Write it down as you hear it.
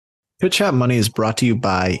Chit Chat Money is brought to you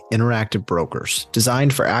by Interactive Brokers.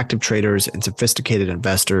 Designed for active traders and sophisticated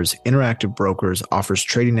investors, Interactive Brokers offers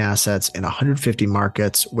trading assets in 150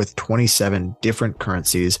 markets with 27 different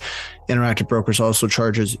currencies. Interactive Brokers also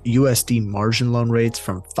charges USD margin loan rates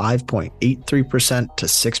from 5.83% to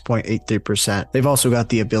 6.83%. They've also got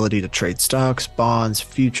the ability to trade stocks, bonds,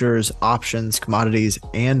 futures, options, commodities,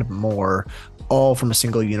 and more, all from a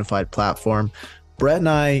single unified platform. Brett and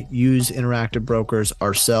I use Interactive Brokers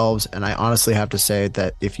ourselves, and I honestly have to say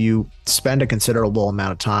that if you spend a considerable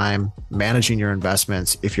amount of time managing your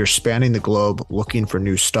investments, if you're spanning the globe looking for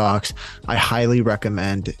new stocks, I highly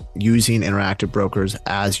recommend using Interactive Brokers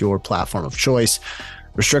as your platform of choice.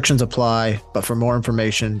 Restrictions apply, but for more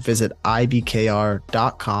information, visit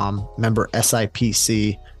ibkr.com, member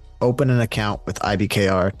SIPC, open an account with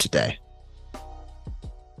IBKR today.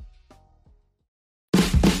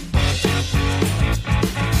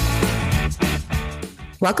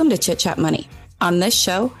 Welcome to Chit Chat Money. On this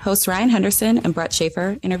show, hosts Ryan Henderson and Brett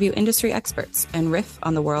Schaefer interview industry experts and riff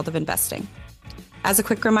on the world of investing. As a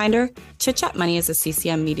quick reminder, Chit Chat Money is a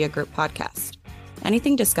CCM Media Group podcast.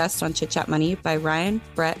 Anything discussed on Chit Chat Money by Ryan,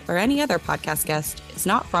 Brett, or any other podcast guest is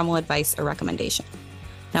not formal advice or recommendation.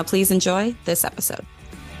 Now please enjoy this episode.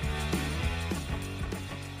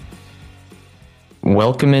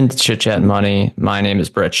 Welcome into Chit Chat Money. My name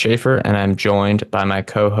is Brett Schaefer, and I'm joined by my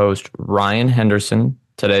co-host Ryan Henderson.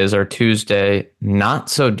 Today is our Tuesday, not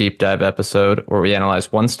so deep dive episode where we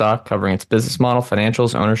analyze one stock covering its business model,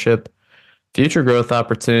 financials, ownership, future growth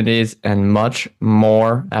opportunities, and much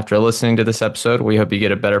more. After listening to this episode, we hope you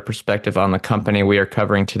get a better perspective on the company we are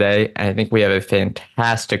covering today. And I think we have a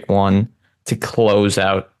fantastic one to close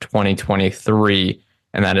out 2023,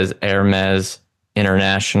 and that is Hermes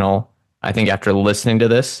International. I think after listening to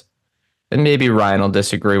this, and maybe Ryan will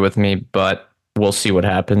disagree with me, but we'll see what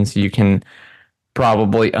happens. You can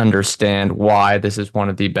probably understand why this is one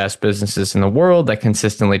of the best businesses in the world that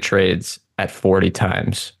consistently trades at 40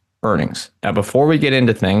 times earnings. Now, before we get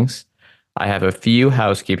into things, I have a few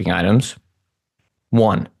housekeeping items.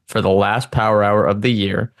 One, for the last power hour of the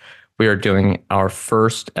year, we are doing our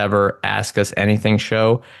first ever Ask Us Anything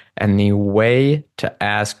show. And the way to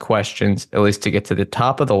ask questions, at least to get to the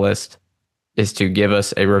top of the list, is to give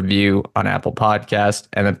us a review on Apple Podcast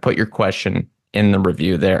and then put your question in the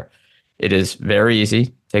review there. It is very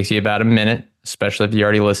easy. Takes you about a minute, especially if you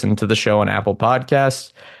already listened to the show on Apple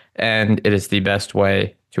Podcasts. And it is the best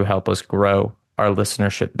way to help us grow our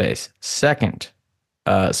listenership base. Second,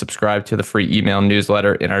 subscribe to the free email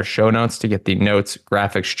newsletter in our show notes to get the notes,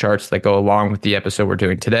 graphics, charts that go along with the episode we're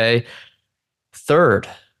doing today. Third,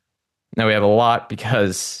 now we have a lot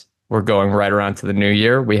because we're going right around to the new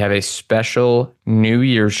year. We have a special New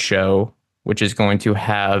Year's show, which is going to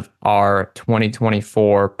have our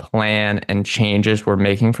 2024 plan and changes we're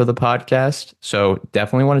making for the podcast. So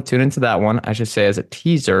definitely want to tune into that one. I should say as a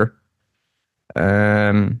teaser,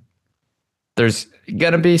 there's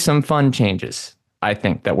going to be some fun changes, I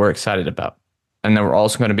think, that we're excited about. And then we're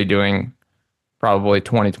also going to be doing probably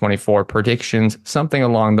 2024 predictions, something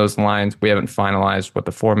along those lines. We haven't finalized what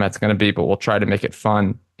the format's going to be, but we'll try to make it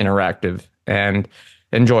fun, interactive, and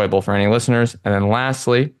enjoyable for any listeners. And then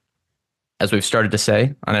lastly, as we've started to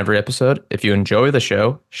say on every episode, if you enjoy the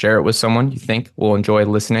show, share it with someone you think will enjoy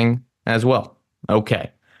listening as well. Okay.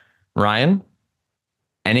 Ryan,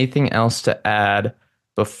 anything else to add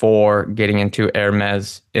before getting into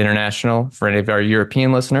Hermes International for any of our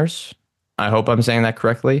European listeners? I hope I'm saying that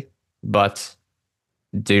correctly, but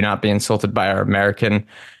do not be insulted by our American,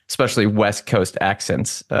 especially West Coast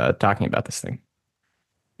accents talking about this thing.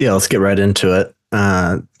 Yeah, let's get right into it.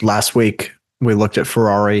 Last week, we looked at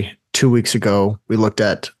Ferrari. 2 weeks ago, we looked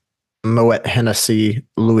at Moet Hennessy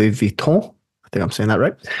Louis Vuitton. I think I'm saying that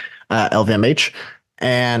right. LVMH.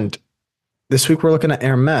 And this week we're looking at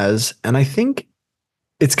Hermes. And I think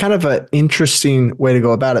it's kind of an interesting way to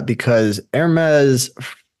go about it because Hermes,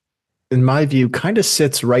 in my view, kind of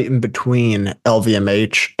sits right in between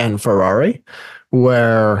LVMH and Ferrari,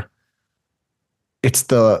 where it's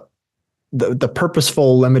the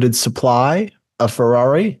purposeful limited supply of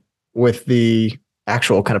Ferrari with the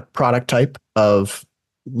actual kind of product type of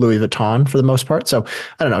Louis Vuitton for the most part. So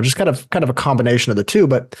I don't know, just kind of a combination of the two.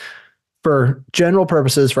 But for general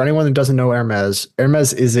purposes, for anyone who doesn't know Hermes,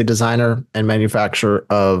 Hermes is a designer and manufacturer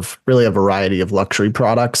of really a variety of luxury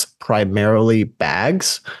products, primarily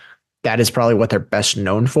bags. That is probably what they're best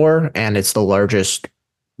known for, and it's the largest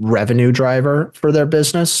revenue driver for their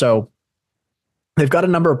business. So they've got a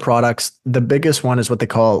number of products. The biggest one is what they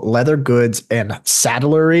call leather goods and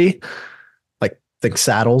saddlery. Think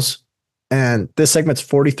saddles. And this segment's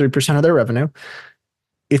 43% of their revenue.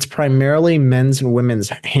 it's primarily men's and women's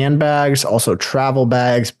handbags, also travel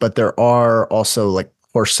bags, but there are also like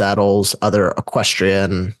horse saddles, other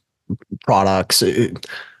equestrian products.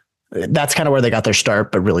 That's kind of where they got their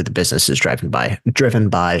start, but really the business is driven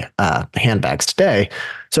by handbags today.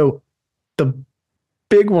 So the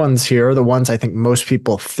big ones here, the ones I think most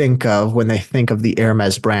people think of when they think of the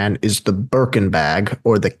Hermes brand, is the Birkin bag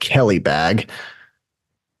or the Kelly bag.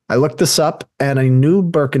 I looked this up, and a new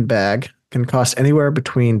Birkin bag can cost anywhere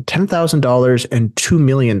between $10,000 and $2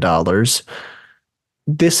 million.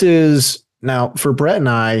 This is now for Brett and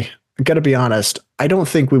I got to be honest, I don't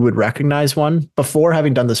think we would recognize one before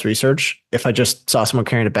having done this research. If I just saw someone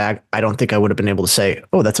carrying a bag, I don't think I would have been able to say,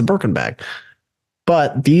 oh, that's a Birkin bag.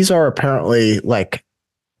 But these are apparently like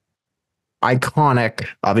iconic.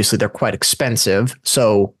 Obviously, they're quite expensive.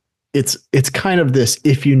 So it's kind of this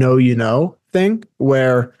if you know thing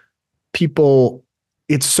where people,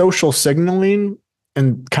 it's social signaling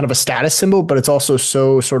and kind of a status symbol, but it's also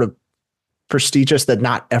so sort of prestigious that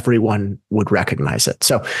not everyone would recognize it.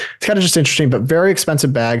 So it's kind of just interesting, but very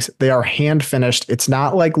expensive bags. They are hand finished. It's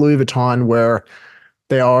not like Louis Vuitton where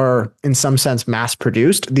they are in some sense mass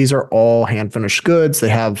produced. These are all hand finished goods. They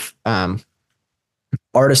have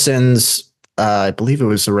artisans. I believe it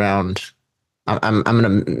was around, I'm going to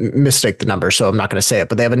mistake the number, so I'm not going to say it,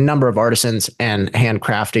 but they have a number of artisans and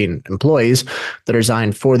handcrafting employees that are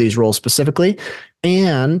designed for these roles specifically.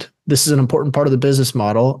 And this is an important part of the business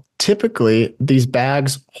model. Typically, these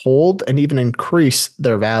bags hold and even increase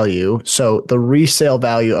their value. So the resale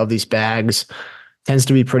value of these bags tends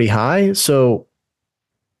to be pretty high. So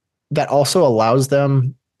that also allows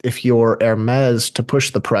them, if you're Hermes, to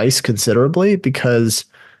push the price considerably because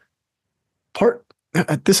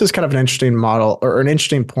this is kind of an interesting model or an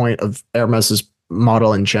interesting point of Hermes's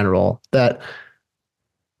model in general, that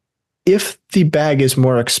if the bag is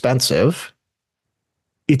more expensive,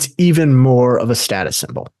 it's even more of a status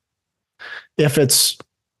symbol.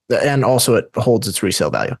 And also it holds its resale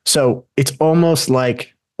value. So it's almost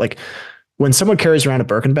like when someone carries around a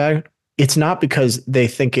Birkin bag, it's not because they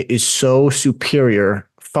think it is so superior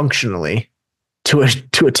functionally to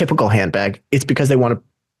a typical handbag. It's because they want to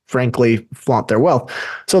frankly flaunt their wealth.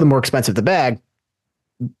 So the more expensive the bag,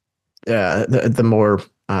 the more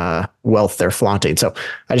wealth they're flaunting. So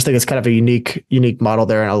I just think it's kind of a unique model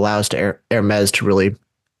there, and allows Hermes to really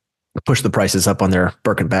push the prices up on their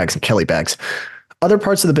Birkin bags and Kelly bags. Other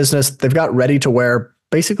parts of the business, they've got ready to wear.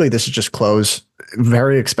 Basically, this is just clothes,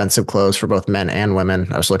 very expensive clothes for both men and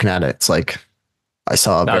women. I was looking at it. It's like I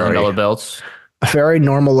saw $1,000 belts, a very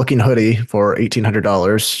normal looking hoodie for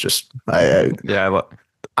 $1,800. Just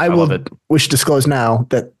we should disclose now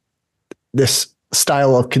that this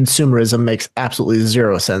style of consumerism makes absolutely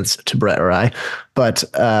zero sense to Brett or I, but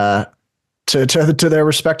to their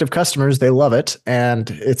respective customers, they love it, and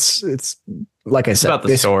it's like I said, about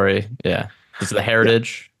the story. Yeah, it's the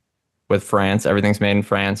heritage with France. Everything's made in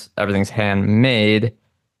France. Everything's handmade,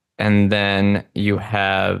 and then you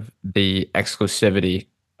have the exclusivity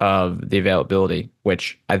of the availability,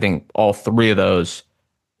 which I think all three of those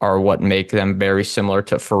are what make them very similar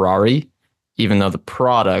to Ferrari, even though the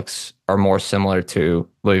products are more similar to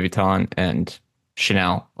Louis Vuitton and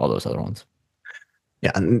Chanel, all those other ones.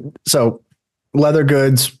 Yeah. And so leather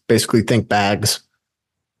goods, basically think bags,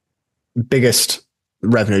 biggest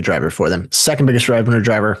revenue driver for them. Second biggest revenue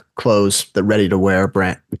driver, clothes, the ready to wear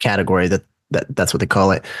brand category, that's what they call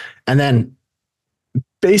it. And then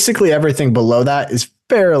basically everything below that is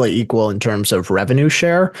fairly equal in terms of revenue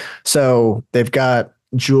share. So they've got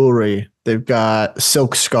jewelry, they've got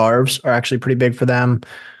silk scarves are actually pretty big for them,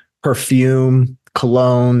 perfume,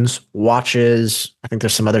 colognes, watches. I think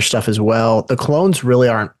there's some other stuff as well. The colognes really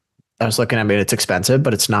aren't, I was looking, I mean, it's expensive,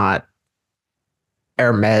 but it's not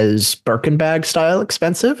Hermes Birkin bag style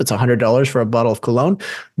expensive. It's $100 for a bottle of cologne.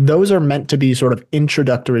 Those are meant to be sort of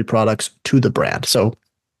introductory products to the brand. So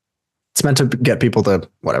it's meant to get people to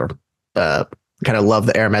kind of love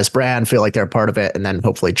the Hermes brand, feel like they're a part of it, and then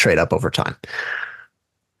hopefully trade up over time.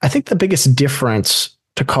 I think the biggest difference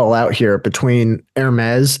to call out here between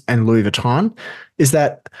Hermes and Louis Vuitton is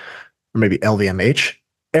that, or maybe LVMH,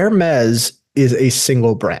 Hermes is a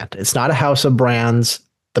single brand. It's not a house of brands.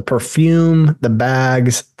 The perfume, the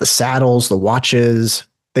bags, the saddles, the watches,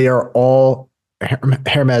 they are all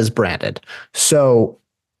Hermes branded. So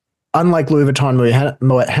unlike Louis Vuitton,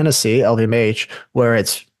 Moet Hennessy, LVMH, where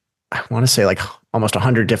it's, I want to say like almost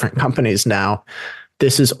 100 different companies now,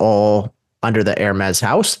 this is all under the Hermes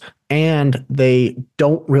house, and they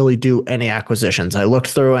don't really do any acquisitions. I looked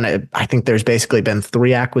through, and I think there's basically been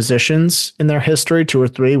 3 acquisitions in their history, 2 or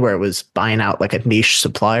 3, where it was buying out like a niche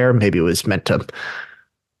supplier. Maybe it was meant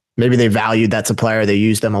maybe they valued that supplier, they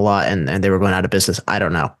used them a lot, and they were going out of business. I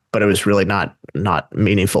don't know, but it was really not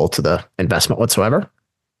meaningful to the investment whatsoever.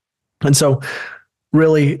 And so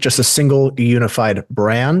really just a single unified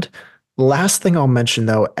brand. Last thing I'll mention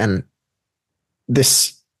though, and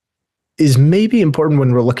this is maybe important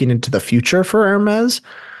when we're looking into the future for Hermes,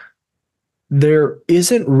 there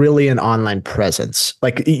isn't really an online presence.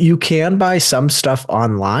 Like you can buy some stuff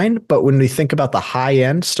online, but when we think about the high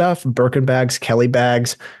end stuff, Birkin bags, Kelly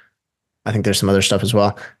bags, I think there's some other stuff as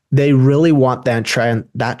well. They really want that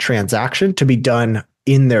transaction to be done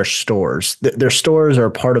in their stores. Their stores are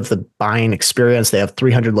part of the buying experience. They have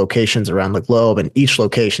 300 locations around the globe, and each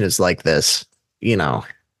location is like this,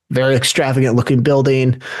 very extravagant looking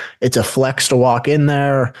building. It's a flex to walk in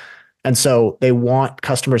there. And so they want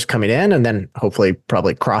customers coming in and then hopefully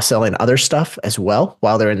probably cross-selling other stuff as well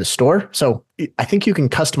while they're in the store. So I think you can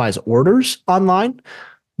customize orders online,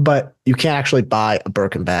 but you can't actually buy a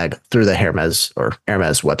Birkin bag through the Hermes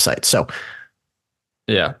website. So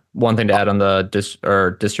yeah, one thing to add on the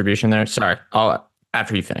distribution there. Sorry,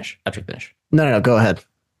 after you finish. No, go ahead.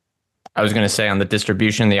 I was going to say on the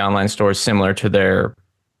distribution, the online store is similar to their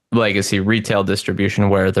legacy retail distribution,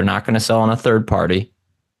 where they're not going to sell on a third party.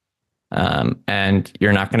 And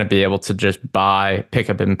you're not going to be able to just pick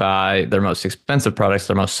up and buy their most expensive products,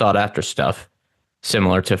 their most sought after stuff,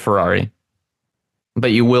 similar to Ferrari.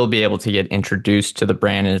 But you will be able to get introduced to the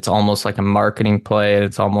brand, and it's almost like a marketing play.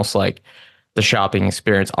 It's almost like the shopping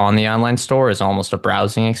experience on the online store is almost a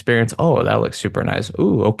browsing experience. Oh, that looks super nice.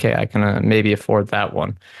 Ooh, okay, I can maybe afford that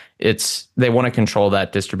one. They want to control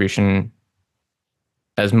that distribution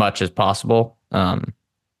as much as possible. So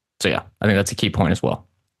yeah, I think that's a key point as well.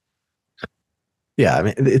 Yeah, I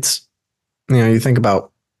mean, it's, you think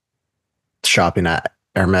about shopping at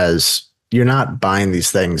Hermes, you're not buying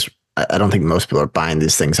these things. I don't think most people are buying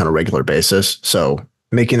these things on a regular basis. So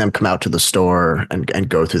making them come out to the store and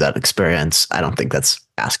go through that experience, I don't think that's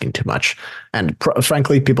asking too much. And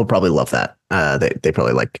frankly, people probably love that. They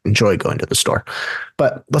probably enjoy going to the store.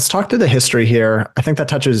 But let's talk through the history here. I think that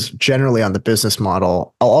touches generally on the business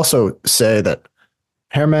model. I'll also say that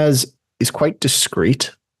Hermes is quite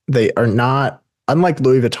discreet. They are not, unlike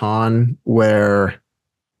Louis Vuitton, where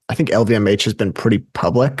I think LVMH has been pretty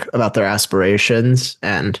public about their aspirations,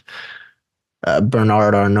 and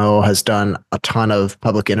Bernard Arnault has done a ton of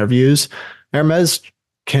public interviews. Hermes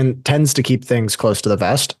tends to keep things close to the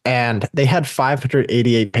vest, and they had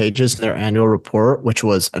 588 pages in their annual report, which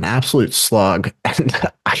was an absolute slug. And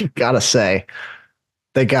I gotta say,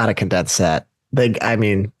 they gotta condense that. I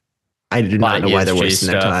do not know why they're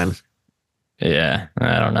wasting their time. Yeah,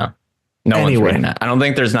 I don't know. No one's reading that. I don't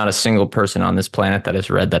think there's not a single person on this planet that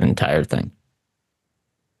has read that entire thing.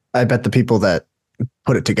 I bet the people that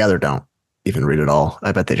put it together don't even read it all.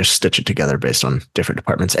 I bet they just stitch it together based on different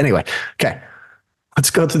departments. Anyway, okay,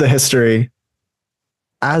 let's go through the history.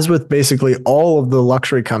 As with basically all of the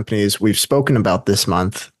luxury companies we've spoken about this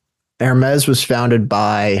month, Hermes was founded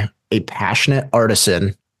by a passionate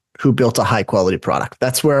artisan who built a high quality product.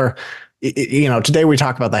 That's where, today we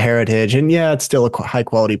talk about the heritage, and yeah, it's still a high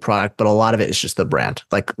quality product, but a lot of it is just the brand.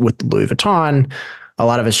 Like with Louis Vuitton, a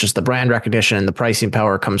lot of it's just the brand recognition, and the pricing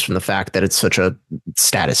power comes from the fact that it's such a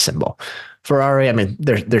status symbol. Ferrari, I mean,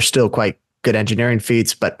 they're still quite good engineering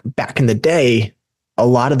feats, but back in the day, a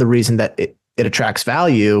lot of the reason that it attracts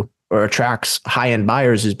value or attracts high-end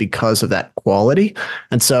buyers is because of that quality.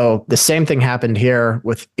 And so the same thing happened here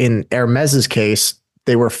in Hermes's case.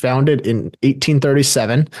 They were founded in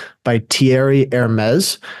 1837 by Thierry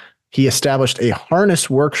Hermes. He established a harness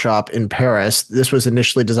workshop in Paris. This was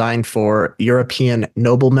initially designed for European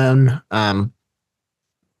noblemen. And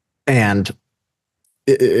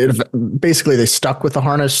basically they stuck with the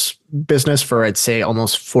harness business for, I'd say,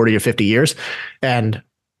 almost 40 or 50 years. And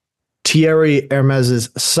Thierry Hermes's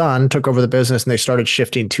son took over the business, and they started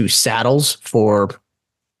shifting to saddles for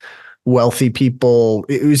wealthy people.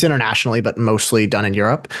 It was internationally, but mostly done in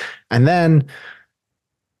Europe. And then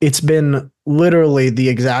it's been literally the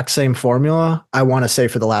exact same formula, I want to say,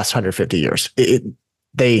 for the last 150 years.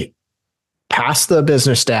 They passed the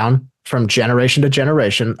business down from generation to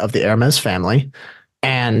generation of the Hermes family,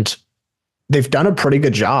 and they've done a pretty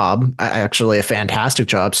good job, actually a fantastic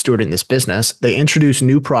job stewarding this business. They introduce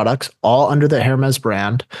new products all under the Hermes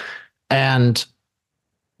brand, and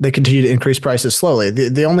they continue to increase prices slowly.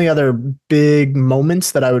 The only other big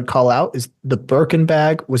moments that I would call out is the Birkin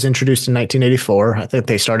bag was introduced in 1984. I think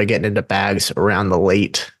they started getting into bags around the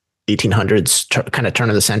late 1800s, kind of turn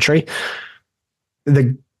of the century.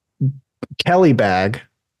 The Kelly bag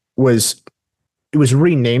was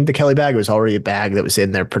renamed the Kelly bag. It was already a bag that was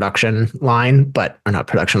in their production line, but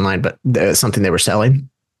something they were selling.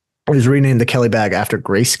 It was renamed the Kelly bag after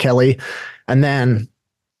Grace Kelly. And then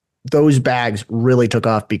those bags really took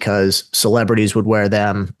off because celebrities would wear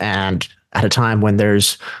them. And at a time when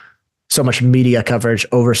there's so much media coverage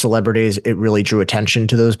over celebrities, it really drew attention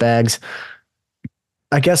to those bags.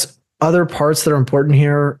 I guess other parts that are important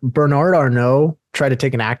here, Bernard Arnault tried to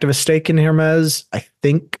take an activist stake in Hermes, I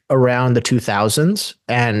think around the 2000s.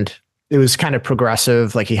 And it was kind of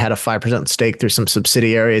progressive. Like he had a 5% stake through some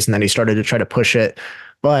subsidiaries, and then he started to try to push it.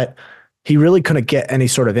 But he really couldn't get any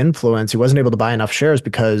sort of influence. He wasn't able to buy enough shares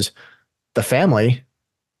because the family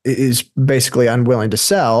is basically unwilling to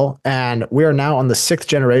sell. And we are now on the 6th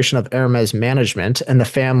generation of Hermes management, and the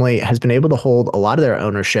family has been able to hold a lot of their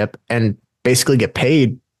ownership and basically get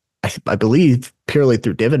paid, I believe, purely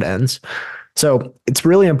through dividends. So it's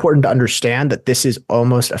really important to understand that this is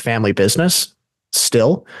almost a family business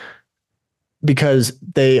still, because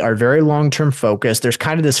they are very long-term focused. There's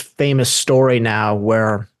kind of this famous story now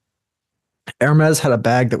where Hermes had a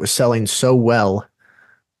bag that was selling so well,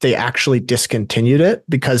 they actually discontinued it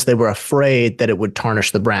because they were afraid that it would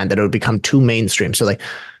tarnish the brand, that it would become too mainstream. So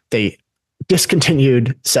they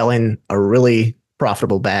discontinued selling a really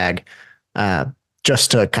profitable bag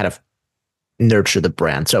just to kind of nurture the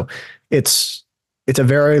brand. So it's a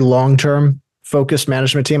very long-term focused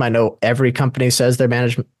management team. I know every company says their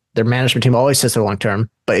management team always says they're long-term,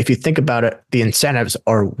 but if you think about it, the incentives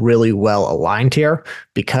are really well aligned here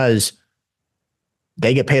because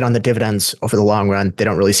they get paid on the dividends over the long run. They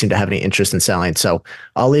don't really seem to have any interest in selling. So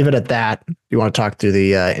I'll leave it at that. You want to talk through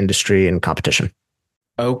the industry and competition?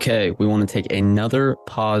 Okay, we want to take another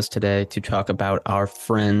pause today to talk about our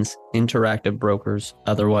friends, Interactive Brokers,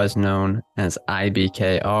 otherwise known as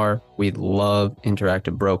IBKR. We love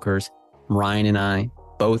Interactive Brokers. Ryan and I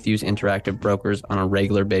both use Interactive Brokers on a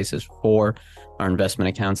regular basis for our investment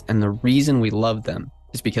accounts. And the reason we love them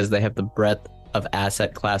is because they have the breadth of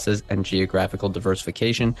asset classes and geographical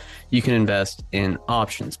diversification. You can invest in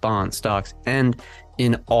options, bonds, stocks, and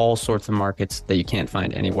in all sorts of markets that you can't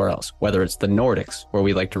find anywhere else, whether it's the Nordics, where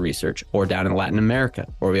we like to research, or down in Latin America,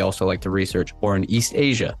 where we also like to research, or in East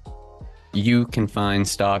Asia. You can find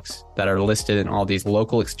stocks that are listed in all these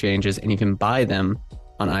local exchanges, and you can buy them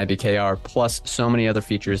on IBKR, plus so many other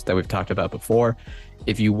features that we've talked about before.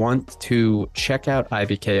 If you want to check out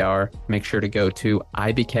IBKR, make sure to go to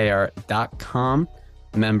ibkr.com,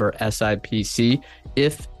 member SIPC.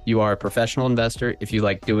 If you are a professional investor, if you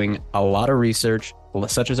like doing a lot of research,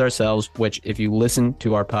 such as ourselves, which if you listen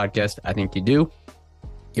to our podcast, I think you do,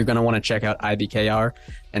 you're going to want to check out IBKR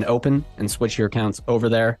and open and switch your accounts over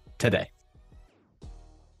there today.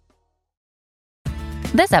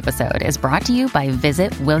 This episode is brought to you by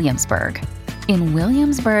Visit Williamsburg. In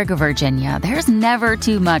Williamsburg, Virginia, there's never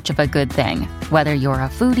too much of a good thing. Whether you're a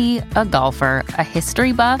foodie, a golfer, a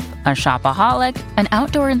history buff, a shopaholic, an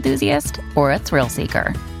outdoor enthusiast, or a thrill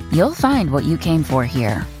seeker, you'll find what you came for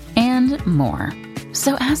here and more.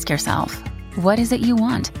 So ask yourself, what is it you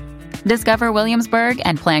want? Discover Williamsburg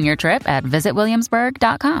and plan your trip at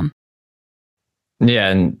visitwilliamsburg.com. Yeah,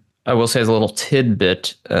 and I will say as a little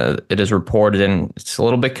tidbit, it is reported, and it's a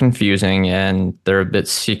little bit confusing and they're a bit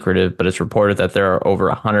secretive, but it's reported that there are over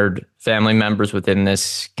 100 family members within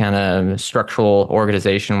this kind of structural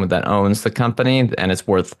organization that owns the company, and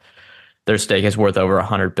their stake is worth over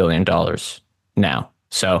 $100 billion now.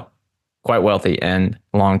 So quite wealthy and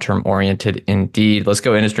long-term oriented indeed. Let's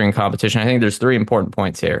go industry and competition. I think there's 3 important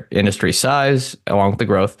points here: industry size, along with the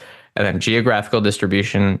growth, and then geographical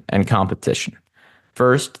distribution and competition.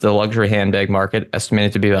 First, the luxury handbag market,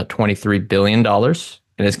 estimated to be about $23 billion.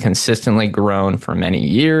 It has consistently grown for many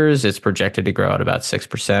years. It's projected to grow at about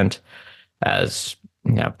 6%, as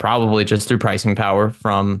probably just through pricing power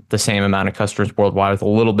from the same amount of customers worldwide, with a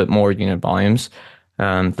little bit more unit volumes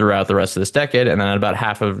throughout the rest of this decade. And then at about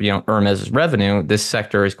half of Hermes' revenue, this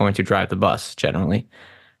sector is going to drive the bus generally.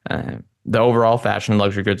 The overall fashion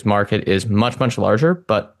luxury goods market is much, much larger,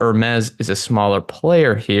 but Hermes is a smaller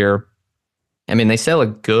player here. I mean, they sell a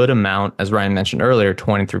good amount, as Ryan mentioned earlier,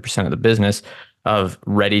 23% of the business of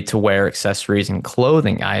ready-to-wear accessories and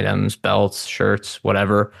clothing items, belts, shirts,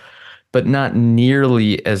 whatever, but not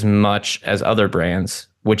nearly as much as other brands,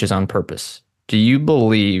 which is on purpose. Do you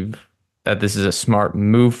believe that this is a smart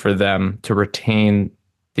move for them to retain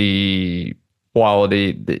the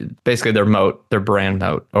quality, basically their moat, their brand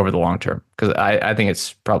moat over the long term? Because I think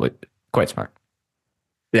it's probably quite smart.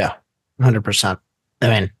 Yeah, 100%. I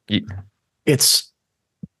mean, it's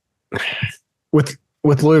with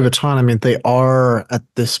Louis Vuitton. I mean, they are at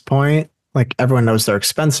this point, like, everyone knows they're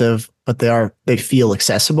expensive, but they feel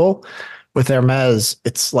accessible. With Hermes,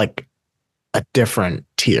 it's like a different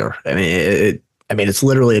tier. I mean, it's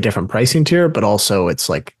literally a different pricing tier, but also it's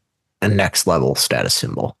like a next level status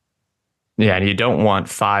symbol. Yeah, and you don't want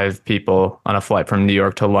 5 people on a flight from New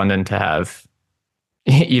York to London to have,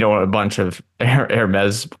 you don't want a bunch of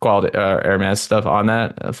Hermes quality Hermes stuff on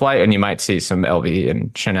that flight, and you might see some LV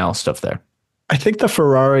and Chanel stuff there. I think the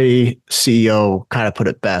Ferrari CEO kind of put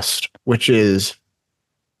it best, which is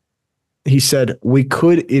he said, we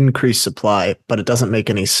could increase supply, but it doesn't make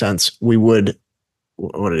any sense. We would,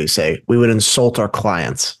 what did he say? We would insult our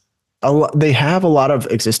clients. They have a lot of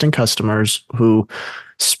existing customers who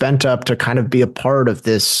spent up to kind of be a part of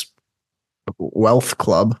this wealth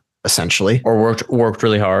club, essentially. Or worked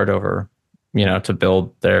really hard over, to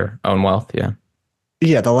build their own wealth. Yeah.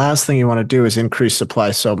 Yeah, the last thing you want to do is increase supply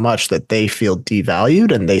so much that they feel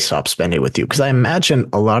devalued and they stop spending with you. Because I imagine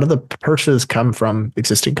a lot of the purchases come from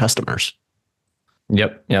existing customers.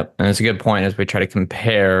 Yep. And it's a good point as we try to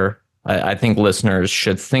compare. I think listeners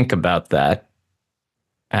should think about that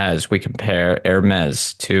as we compare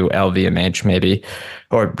Hermes to LVMH maybe,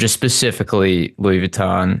 or just specifically Louis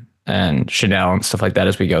Vuitton and Chanel and stuff like that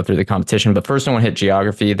as we go through the competition. But first I want to hit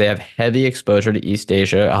geography. They have heavy exposure to East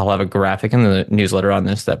Asia. I'll have a graphic in the newsletter on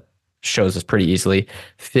this that shows this pretty easily.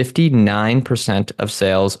 59% of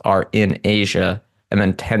sales are in Asia, and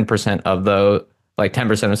then 10% of those, like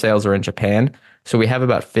 10% of sales are in Japan. So we have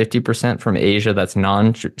about 50% from Asia that's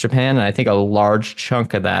non-Japan. And I think a large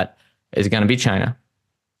chunk of that is going to be China,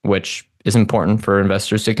 which is important for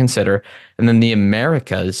investors to consider. And then the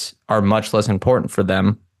Americas are much less important for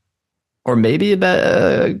them. Or maybe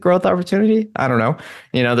a growth opportunity. I don't know.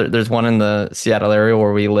 There's one in the Seattle area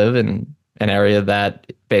where we live, in an area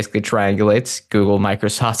that basically triangulates Google,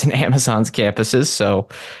 Microsoft, and Amazon's campuses. So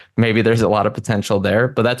maybe there's a lot of potential there.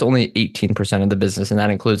 But that's only 18% of the business, and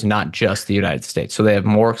that includes not just the United States. So they have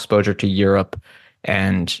more exposure to Europe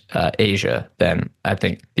and Asia than I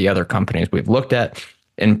think the other companies we've looked at.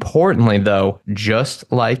 Importantly, though,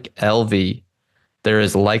 just like LV, there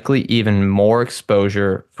is likely even more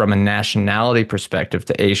exposure from a nationality perspective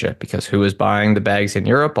to Asia, because who is buying the bags in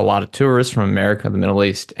Europe? A lot of tourists from America, the Middle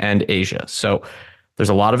East, and Asia. So there's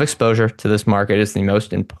a lot of exposure to this market. It's the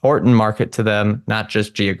most important market to them, not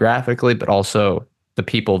just geographically, but also the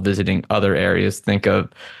people visiting other areas. Think of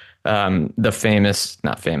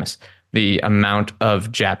the amount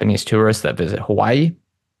of Japanese tourists that visit Hawaii,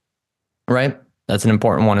 right? That's an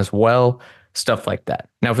important one as well. Stuff like that.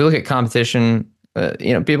 Now, if we look at competition,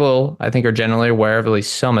 people I think are generally aware of at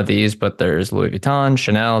least some of these, but there's Louis Vuitton,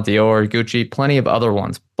 Chanel, Dior, Gucci, plenty of other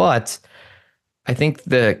ones. But I think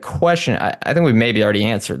the question, I think we maybe already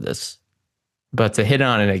answered this, but to hit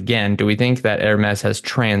on it again, do we think that Hermes has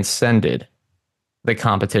transcended the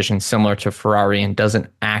competition similar to Ferrari and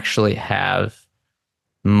doesn't actually have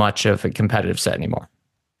much of a competitive set anymore?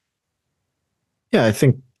 Yeah, I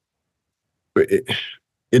think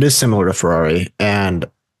it is similar to Ferrari, and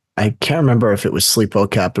I can't remember if it was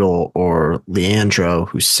Sleepwell Capital or Leandro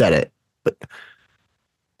who said it, but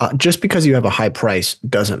just because you have a high price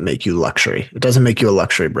doesn't make you luxury. It doesn't make you a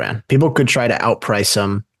luxury brand. People could try to outprice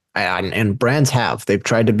them, and brands have. They've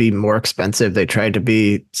tried to be more expensive. They tried to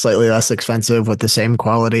be slightly less expensive with the same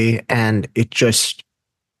quality, and it just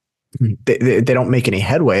they don't make any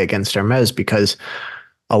headway against Hermes because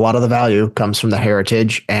a lot of the value comes from the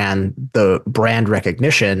heritage and the brand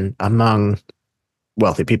recognition among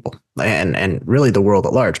wealthy people and really the world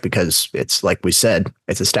at large, because it's, like we said,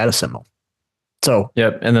 it's a status symbol. So,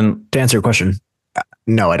 yep. And then to answer your question,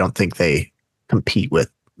 no, I don't think they compete with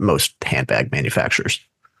most handbag manufacturers.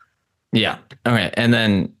 Yeah. Okay. And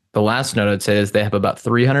then the last note I'd say is they have about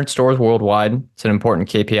 300 stores worldwide. It's an important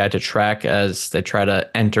KPI to track as they try to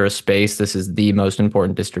enter a space. This is the most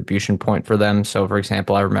important distribution point for them. So, for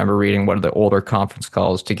example, I remember reading one of the older conference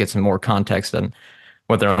calls to get some more context on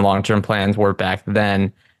what their long-term plans were back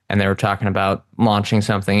then. And they were talking about launching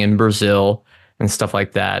something in Brazil and stuff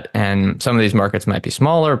like that. And some of these markets might be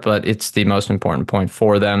smaller, but it's the most important point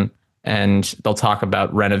for them. And they'll talk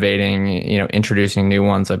about renovating, introducing new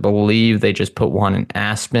ones. I believe they just put one in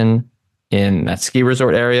Aspen in that ski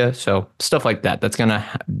resort area. So stuff like that. That's going to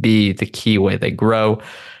be the key way they grow.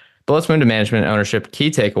 But let's move to management and ownership. Key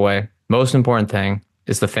takeaway, most important thing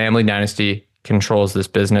is the family dynasty controls this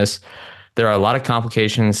business. There are a lot of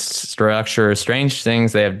complications, structure, strange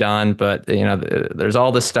things they have done, but there's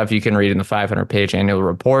all this stuff you can read in the 500-page annual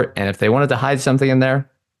report. And if they wanted to hide something in there,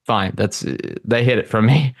 fine. They hid it from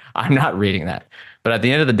me. I'm not reading that. But at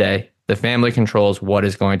the end of the day, the family controls what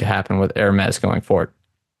is going to happen with Hermes going forward.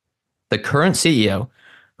 The current CEO,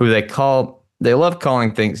 who they love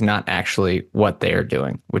calling things not actually what they are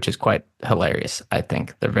doing, which is quite hilarious. I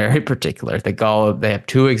think they're very particular. They have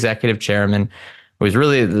two executive chairmen.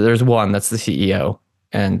 There's one that's the CEO,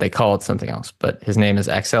 and they call it something else, but his name is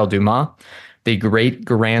Axel Dumas, the great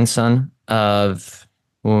grandson of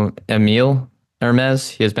Emile Hermes.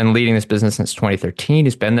 He has been leading this business since 2013.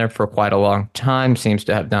 He's been there for quite a long time, seems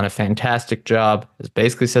to have done a fantastic job. It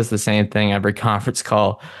basically says the same thing every conference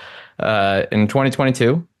call. In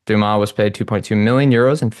 2022, Dumas was paid 2.2 million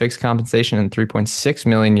euros in fixed compensation and 3.6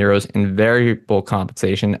 million euros in variable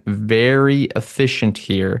compensation. Very efficient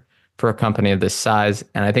here for a company of this size,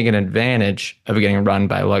 and I think an advantage of getting run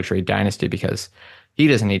by a luxury dynasty because he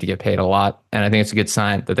doesn't need to get paid a lot. And I think it's a good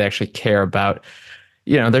sign that they actually care about,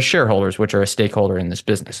 their shareholders, which are a stakeholder in this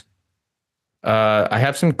business. I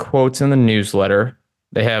have some quotes in the newsletter.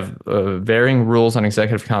 They have varying rules on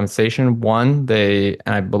executive compensation. One, and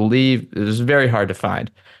I believe it is very hard to find,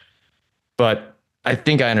 but I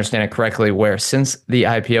think I understand it correctly, where since the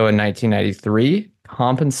IPO in 1993,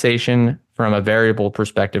 compensation from a variable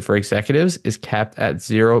perspective for executives is capped at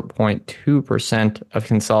 0.2% of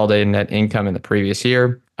consolidated net income in the previous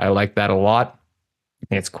year. I like that a lot.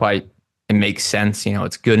 I think it makes sense.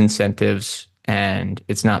 It's good incentives and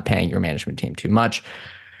it's not paying your management team too much.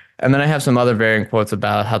 And then I have some other varying quotes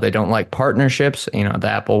about how they don't like partnerships. The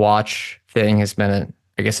Apple Watch thing has been a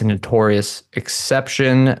notorious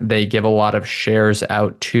exception. They give a lot of shares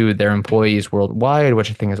out to their employees worldwide,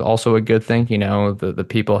 which I think is also a good thing. The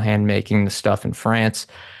people hand making the stuff in France.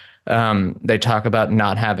 They talk about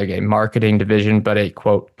not having a marketing division, but a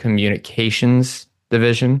quote communications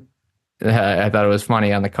division. I thought it was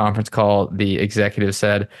funny on the conference call. The executive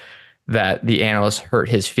said that the analyst hurt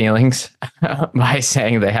his feelings by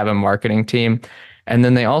saying they have a marketing team. And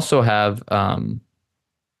then they also have,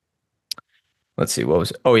 let's see,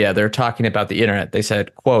 they're talking about the internet. They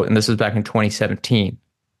said, quote, and this is back in 2017.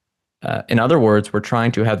 In other words, we're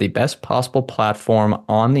trying to have the best possible platform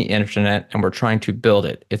on the internet and we're trying to build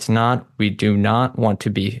it. We do not want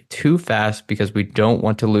to be too fast because we don't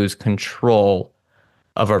want to lose control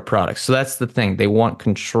of our products. So that's the thing. They want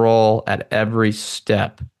control at every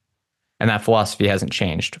step. And that philosophy hasn't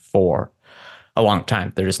changed for a long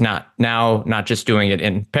time. They're just not just doing it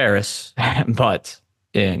in Paris, but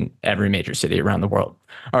in every major city around the world.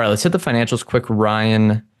 All right, let's hit the financials quick.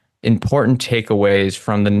 Ryan, important takeaways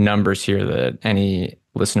from the numbers here that any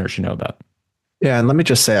listener should know about. Yeah, and let me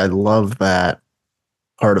just say, I love that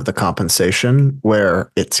part of the compensation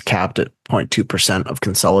where it's capped at 0.2% of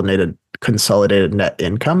consolidated net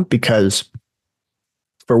income, because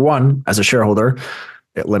for one, as a shareholder,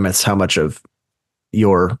 it limits how much of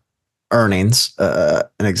your earnings an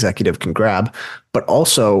executive can grab, but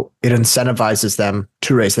also it incentivizes them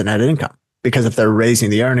to raise the net income, because if they're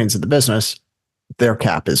raising the earnings of the business, their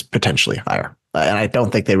cap is potentially higher. And I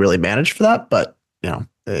don't think they really managed for that, but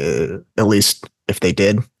at least if they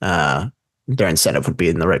did, their incentive would be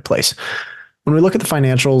in the right place. When we look at the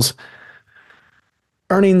financials,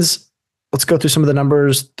 earnings, let's go through some of the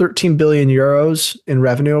numbers. 13 billion euros in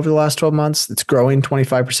revenue over the last 12 months. It's growing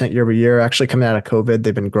 25% year over year. Actually, coming out of COVID,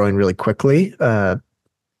 they've been growing really quickly, kind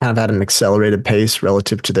of at an accelerated pace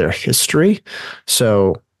relative to their history.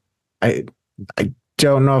 So I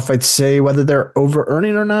don't know if I'd say whether they're over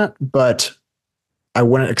earning or not, but I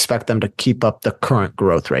wouldn't expect them to keep up the current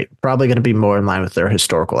growth rate. Probably going to be more in line with their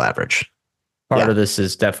historical average. Part of this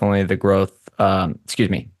is definitely the growth, the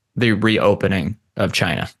reopening of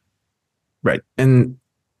China. Right. And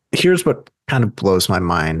here's what kind of blows my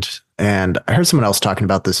mind. And I heard someone else talking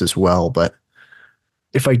about this as well, but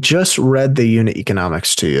if I just read the unit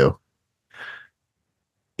economics to you,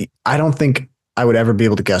 I don't think I would ever be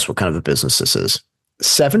able to guess what kind of a business this is.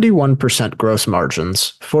 71% gross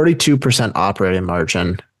margins, 42% operating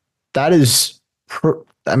margin. That is,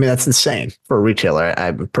 that's insane for a retailer.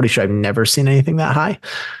 I'm pretty sure I've never seen anything that high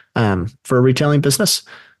for a retailing business.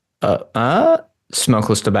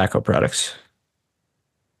 Smokeless tobacco products.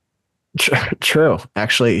 True.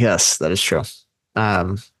 Actually, yes, that is true.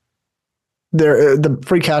 The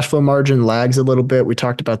free cash flow margin lags a little bit. We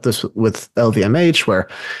talked about this with LVMH, where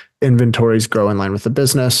inventories grow in line with the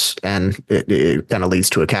business and it kind of leads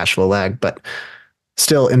to a cash flow lag, but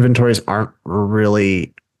still inventories aren't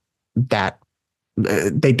really that,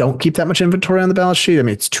 they don't keep that much inventory on the balance sheet. I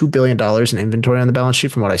mean, it's $2 billion in inventory on the balance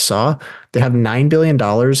sheet from what I saw. They have $9 billion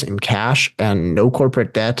in cash and no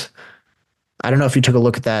corporate debt. I don't know if you took a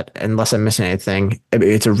look at that, unless I'm missing anything.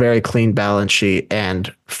 It's a very clean balance sheet.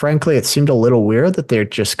 And frankly, it seemed a little weird that they're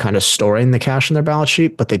just kind of storing the cash in their balance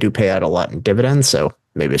sheet, but they do pay out a lot in dividends. So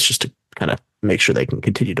maybe it's just to kind of make sure they can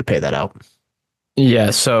continue to pay that out.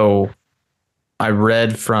 Yeah. So I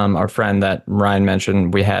read from our friend that Ryan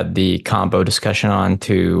mentioned, we had the combo discussion on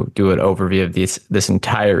to do an overview of this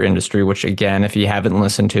entire industry, which again, if you haven't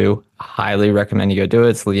listened to, highly recommend you go do it.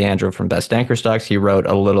 It's Leandro from Best Anchor Stocks. He wrote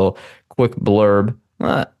a little quick blurb,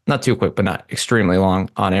 not too quick, but not extremely long,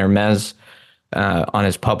 on Hermes on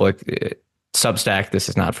his public Substack. This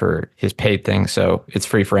is not for his paid thing, so it's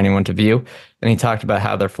free for anyone to view. And he talked about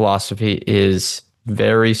how their philosophy is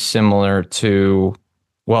very similar to,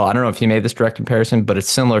 well, I don't know if he made this direct comparison, but it's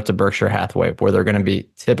similar to Berkshire Hathaway, where they're going to be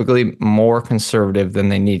typically more conservative than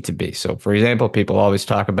they need to be. So, for example, people always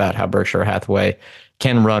talk about how Berkshire Hathaway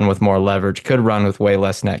can run with more leverage, could run with way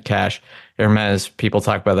less net cash. Hermes, people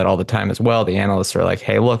talk about that all the time as well. The analysts are like,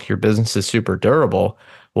 hey, look, your business is super durable.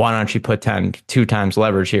 Why don't you put 2 times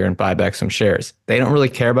leverage here and buy back some shares? They don't really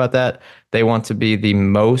care about that. They want to be the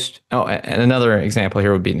most. Oh, and another example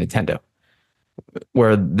here would be Nintendo,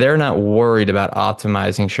 where they're not worried about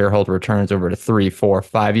optimizing shareholder returns over a 3, 4,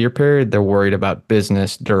 5 year period. They're worried about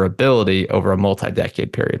business durability over a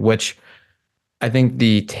multi-decade period, which I think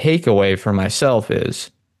the takeaway for myself is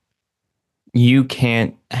you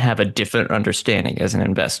can't have a different understanding as an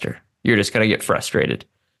investor. You're just going to get frustrated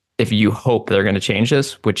if you hope they're going to change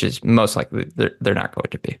this, which is most likely they're not going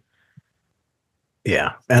to be.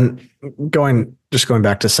 Yeah. And going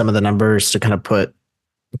back to some of the numbers to kind of put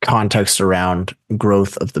context around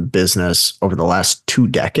growth of the business over the last 2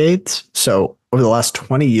 decades. So over the last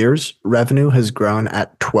 20 years, revenue has grown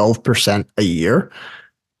at 12% a year.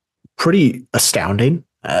 Pretty astounding.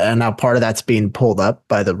 And now part of that's being pulled up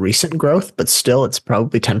by the recent growth, but still it's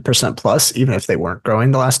probably 10% plus, even if they weren't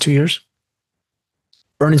growing the last 2 years.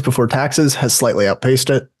 Earnings before taxes has slightly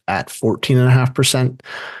outpaced it at 14.5%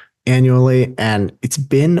 annually. And it's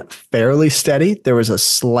been fairly steady. There was a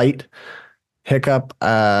slight hiccup,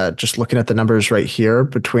 just looking at the numbers right here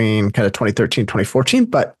between kind of 2013, 2014,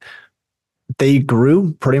 but they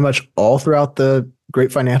grew pretty much all throughout the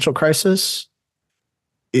great financial crisis.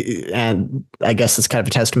 And I guess it's kind of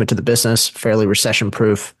a testament to the business, fairly recession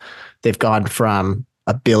proof. They've gone from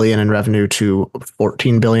 $1 billion in revenue to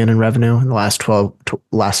 $14 billion in revenue in the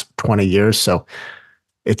last 20 years. So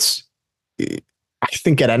it's, I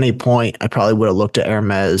think at any point I probably would have looked at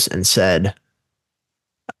Hermes and said,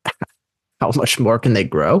 how much more can they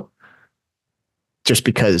grow? Just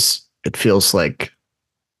because it feels like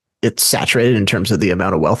it's saturated in terms of the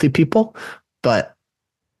amount of wealthy people. But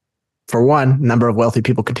for one, number of wealthy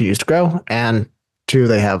people continues to grow. And 2,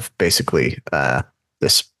 they have basically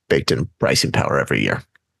this baked in pricing power every year.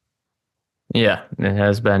 Yeah, it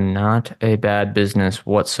has been not a bad business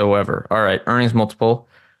whatsoever. All right, earnings multiple.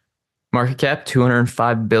 Market cap,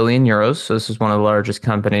 205 billion euros. So this is one of the largest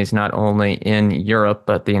companies, not only in Europe,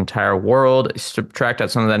 but the entire world. Subtract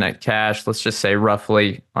out some of that net cash. Let's just say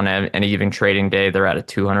roughly on any given trading day, they're at a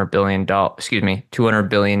 200 billion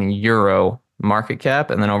euro market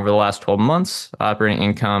cap. And then over the last 12 months, operating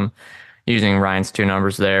income, using Ryan's 2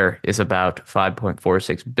 numbers there, is about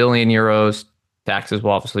 5.46 billion euros. Taxes will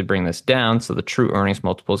obviously bring this down, so the true earnings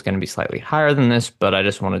multiple is going to be slightly higher than this, but I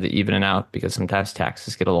just wanted to even it out because sometimes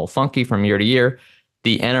taxes get a little funky from year to year.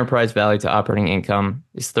 The enterprise value to operating income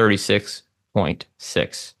is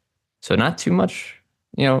 36.6. So not too much,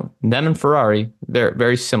 them and Ferrari, they're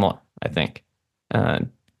very similar, I think,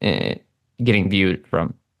 getting viewed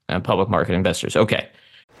from public market investors. Okay.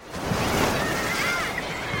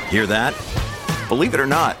 Hear that? Believe it or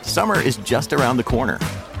not, summer is just around the corner.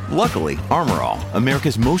 Luckily, Armor All,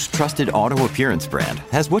 America's most trusted auto appearance brand,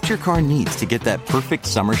 has what your car needs to get that perfect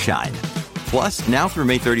summer shine. Plus, now through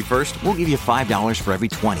May 31st, we'll give you $5 for every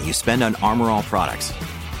 $20 you spend on Armor All products.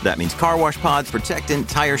 That means car wash pods, protectant,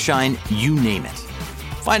 tire shine, you name it.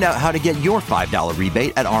 Find out how to get your $5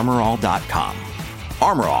 rebate at armorall.com.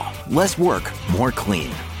 Armor All, less work, more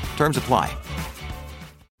clean. Terms apply.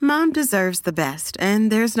 Mom deserves the best,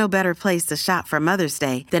 and there's no better place to shop for Mother's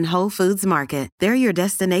Day than Whole Foods Market. They're your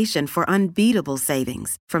destination for unbeatable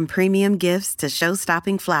savings, from premium gifts to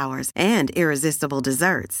show-stopping flowers and irresistible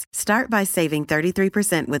desserts. Start by saving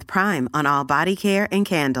 33% with Prime on all body care and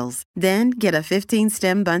candles. Then get a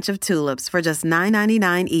 15-stem bunch of tulips for just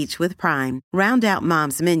 $9.99 each with Prime. Round out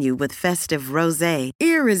Mom's menu with festive rosé,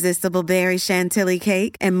 irresistible berry chantilly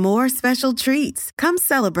cake, and more special treats. Come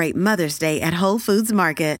celebrate Mother's Day at Whole Foods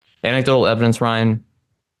Market. Anecdotal evidence, Ryan,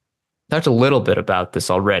 talked a little bit about this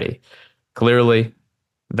already. Clearly,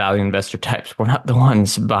 value investor types were not the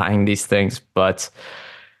ones buying these things, but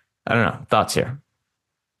I don't know. Thoughts here?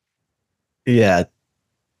 Yeah.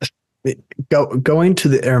 Going to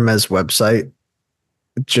the Hermes website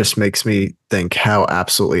just makes me think how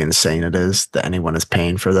absolutely insane it is that anyone is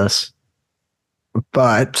paying for this.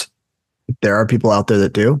 But there are people out there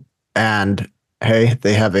that do. And hey,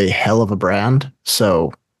 they have a hell of a brand.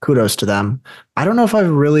 So kudos to them. I don't know if I've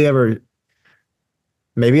really ever,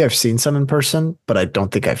 maybe I've seen some in person, but I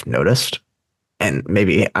don't think I've noticed. And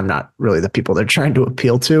maybe I'm not really the people they're trying to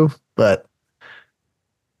appeal to. But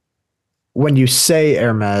when you say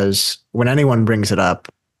Hermes, when anyone brings it up,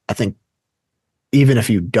 I think even if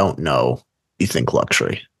you don't know, you think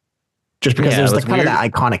luxury. Just because there's the kind of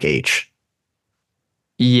that iconic H.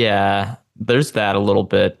 Yeah, there's that a little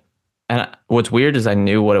bit. And what's weird is I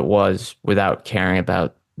knew what it was without caring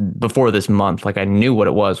about before this month. Like I knew what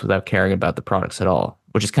it was without caring about the products at all,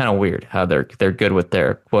 which is kind of weird how they're good with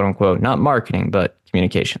their quote unquote, not marketing, but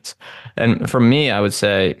communications. And for me, I would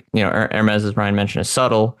say, Hermes, as Ryan mentioned, is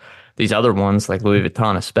subtle. These other ones, like Louis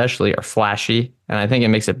Vuitton especially, are flashy. And I think it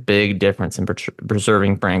makes a big difference in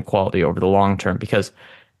preserving brand quality over the long term, because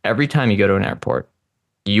every time you go to an airport,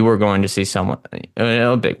 you are going to see someone,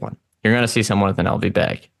 a big one. You're going to see someone with an LV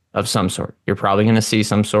bag of some sort. You're probably going to see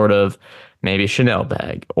some sort of maybe Chanel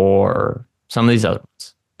bag or some of these other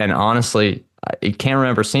ones. And honestly, I can't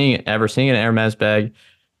remember ever seeing an Hermes bag.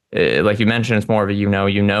 Like you mentioned, it's more of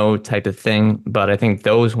a type of thing. But I think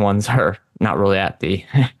those ones are not really at the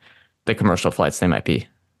the commercial flights. They might be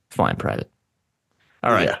flying private.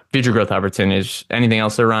 All right. Yeah. Future growth opportunities. Anything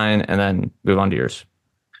else there, Ryan? And then move on to yours.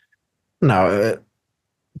 No,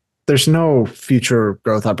 there's no future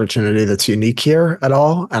growth opportunity that's unique here at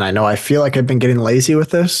all. And I know I feel like I've been getting lazy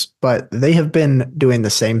with this, but they have been doing the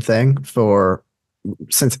same thing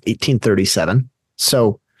since 1837.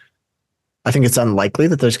 So I think it's unlikely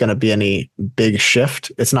that there's going to be any big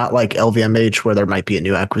shift. It's not like LVMH where there might be a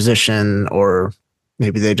new acquisition or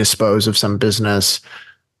maybe they dispose of some business.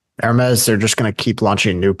 Hermes, they're just going to keep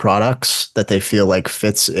launching new products that they feel like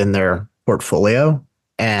fits in their portfolio.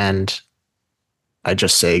 And I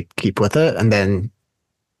just say keep with it, and then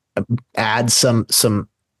add some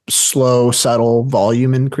slow, subtle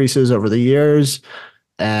volume increases over the years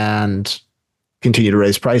and continue to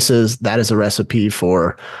raise prices. That is a recipe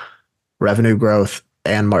for revenue growth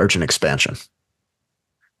and margin expansion.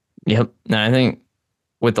 Yep. And I think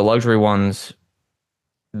with the luxury ones,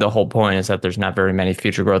 the whole point is that there's not very many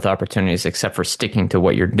future growth opportunities except for sticking to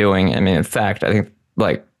what you're doing. I mean, in fact, I think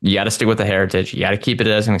you got to stick with the heritage. You got to keep it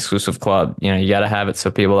as an exclusive club. You got to have it so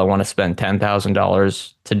people that want to spend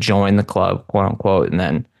 $10,000 to join the club, quote unquote, and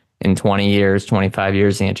then in 20 years, 25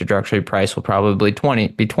 years, the introductory price will probably be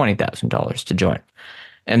 $20,000 to join.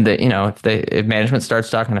 And if management starts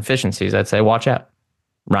talking efficiencies, I'd say watch out.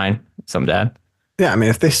 Ryan, some dad. Yeah, I mean,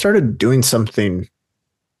 if they started doing something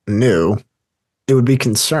new, it would be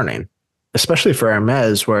concerning, especially for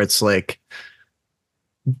Hermes, where it's like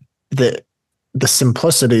the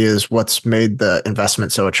simplicity is what's made the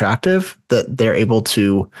investment so attractive, that they're able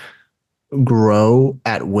to grow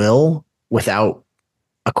at will without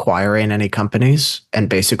acquiring any companies, and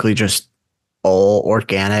basically just all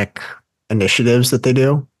organic initiatives that they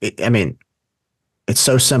do. I mean, it's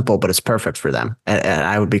so simple, but it's perfect for them. And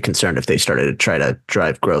I would be concerned if they started to try to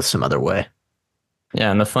drive growth some other way. Yeah.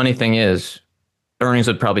 And the funny thing is, earnings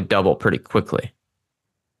would probably double pretty quickly,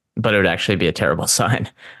 but it would actually be a terrible sign.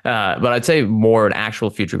 But I'd say more an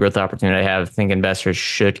actual future growth opportunity I think investors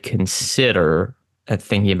should consider at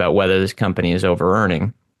thinking about whether this company is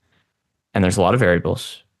over-earning. And there's a lot of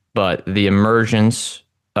variables, but the emergence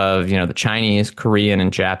of, the Chinese, Korean,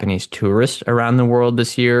 and Japanese tourists around the world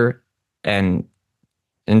this year and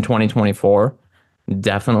in 2024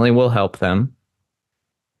 definitely will help them.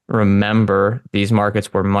 Remember, these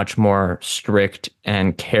markets were much more strict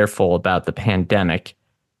and careful about the pandemic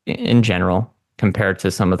in general compared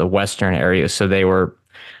to some of the Western areas. So they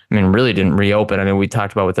really didn't reopen. I mean, we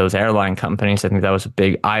talked about with those airline companies. I think that was a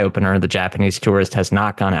big eye opener. The Japanese tourist has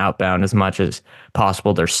not gone outbound as much as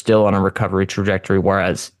possible. They're still on a recovery trajectory,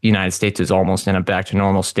 whereas the United States is almost in a back to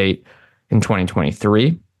normal state in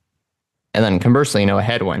 2023. And then conversely, a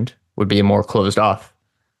headwind would be a more closed off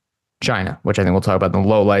China, which I think we'll talk about in the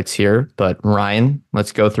lowlights here. But Ryan,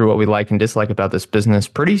 let's go through what we like and dislike about this business.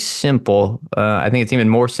 Pretty simple. I think it's even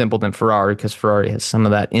more simple than Ferrari, because Ferrari has some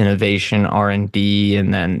of that innovation, R&D,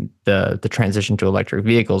 and then the transition to electric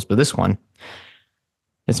vehicles. But this one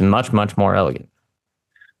is much, much more elegant.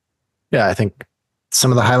 Yeah, I think some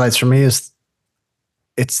of the highlights for me is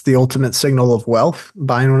it's the ultimate signal of wealth,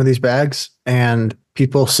 buying one of these bags, and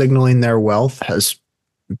people signaling their wealth has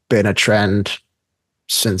been a trend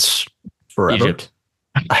since forever. Egypt.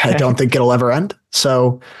 I don't think it'll ever end.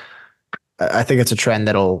 So I think it's a trend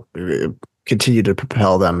that'll continue to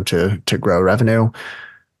propel them to grow revenue.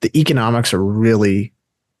 The economics are really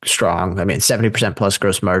strong. I mean, 70% plus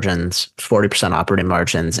gross margins, 40% operating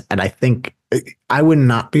margins. And I think I would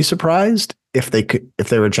not be surprised if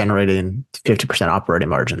they were generating 50% operating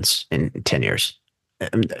margins in 10 years.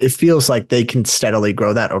 It feels like they can steadily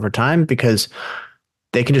grow that over time because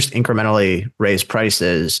they can just incrementally raise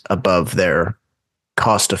prices above their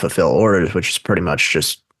cost to fulfill orders, which is pretty much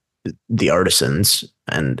just the artisans.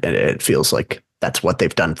 And it feels like that's what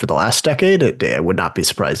they've done for the last decade. I would not be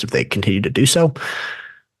surprised if they continue to do so.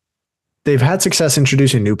 They've had success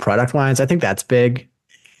introducing new product lines. I think that's big.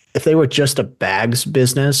 If they were just a bags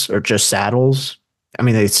business or just saddles, I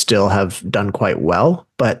mean, they still have done quite well.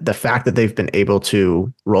 But the fact that they've been able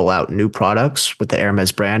to roll out new products with the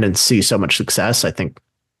Hermes brand and see so much success, I think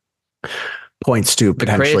points to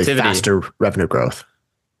potentially faster revenue growth.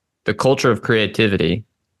 The culture of creativity.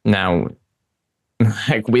 Now,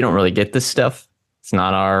 like, we don't really get this stuff. It's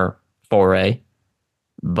not our foray,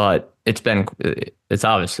 but it's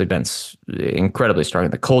obviously been incredibly strong.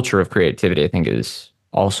 The culture of creativity, I think, is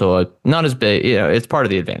also not as big. It's part of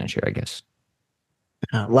the advantage here, I guess.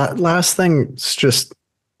 Last thing is just,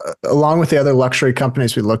 along with the other luxury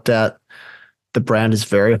companies we looked at, the brand is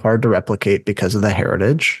very hard to replicate because of the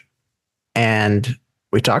heritage. And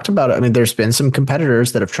we talked about it. I mean, there's been some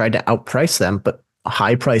competitors that have tried to outprice them, but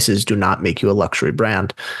high prices do not make you a luxury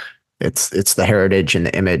brand. It's the heritage and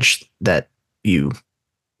the image that you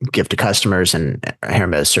give to customers, and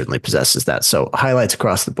Hermes certainly possesses that. So highlights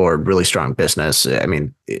across the board, really strong business. I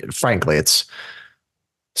mean, frankly, it's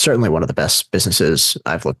certainly one of the best businesses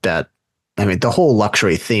I've looked at. I mean, the whole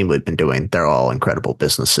luxury theme we've been doing, they're all incredible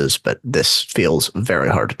businesses, but this feels very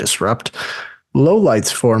hard to disrupt.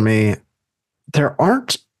 Lowlights for me, I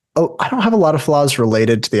don't have a lot of flaws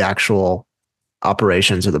related to the actual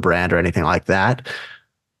operations of the brand or anything like that.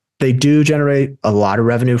 They do generate a lot of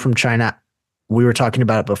revenue from China. We were talking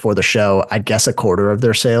about it before the show. I guess a quarter of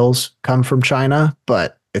their sales come from China,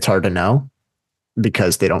 but it's hard to know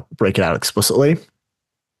because they don't break it out explicitly.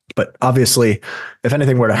 But obviously, if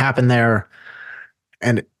anything were to happen there,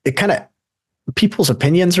 and it kind of, people's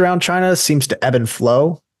opinions around China seems to ebb and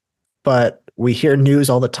flow, but we hear news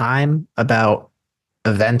all the time about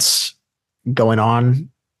events going on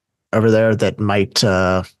over there that might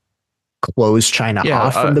close China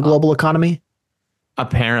off from the global economy.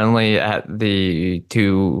 Apparently, at the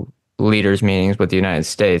two leaders' meetings with the United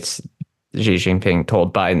States, Xi Jinping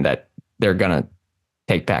told Biden that they're going to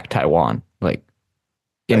take back Taiwan, like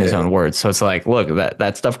in his own words. So it's like, look,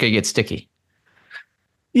 that stuff could get sticky.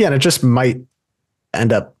 Yeah, and it just might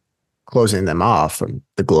end up closing them off from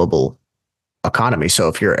the global economy. So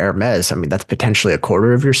if you're Hermes, I mean, that's potentially a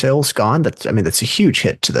quarter of your sales gone. That's a huge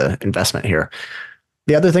hit to the investment here.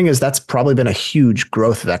 The other thing is that's probably been a huge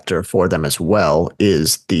growth vector for them as well,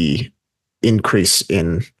 is the increase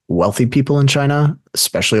in wealthy people in China,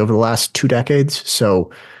 especially over the last 2 decades.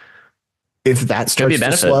 So if that starts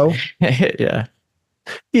to slow, yeah.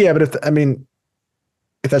 But if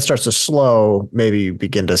that starts to slow, maybe you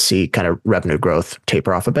begin to see kind of revenue growth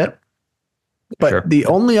taper off a bit. But sure. The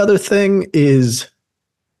only other thing is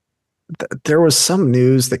there was some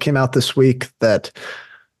news that came out this week that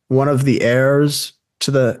one of the heirs to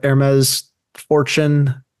the Hermes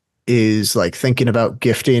fortune is like thinking about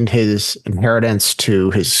gifting his inheritance to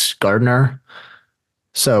his gardener.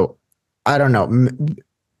 So I don't know.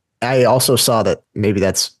 I also saw that maybe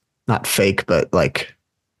that's not fake, but like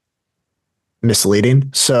misleading.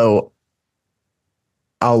 So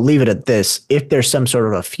I'll leave it at this. If there's some sort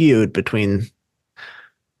of a feud between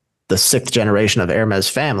the 6th generation of Hermes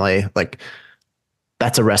family, like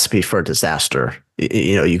that's a recipe for disaster.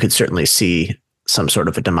 You could certainly see some sort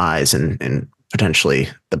of a demise in potentially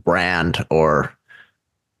the brand, or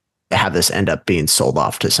have this end up being sold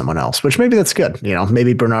off to someone else, which maybe that's good.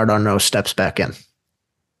 Maybe Bernard Arnault steps back in.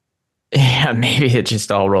 Yeah, maybe it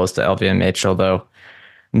just all rolls to LVMH, although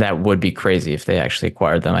that would be crazy if they actually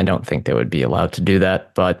acquired them. I don't think they would be allowed to do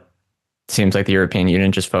that, but it seems like the European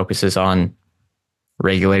Union just focuses on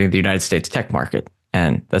regulating the United States tech market,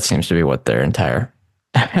 and that seems to be what their entire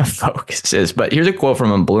focus is. But here's a quote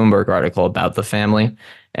from a Bloomberg article about the family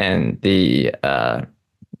and the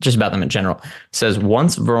just about them in general. It says,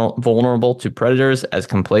 once vulnerable to predators as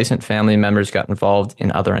complacent family members got involved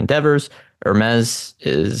in other endeavors, Hermes'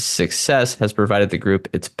 success has provided the group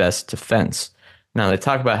its best defense. Now, they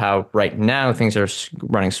talk about how right now things are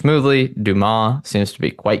running smoothly. Dumas seems to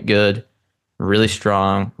be quite good, really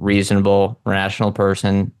strong, reasonable, rational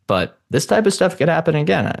person. But this type of stuff could happen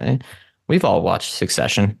again. We've all watched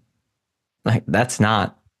Succession. Like, that's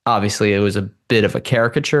not, obviously, it was a bit of a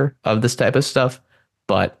caricature of this type of stuff,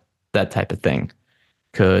 but that type of thing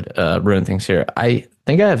could ruin things here. I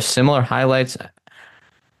think I have similar highlights.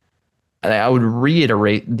 I would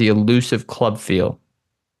reiterate the elusive club feel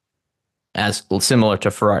as similar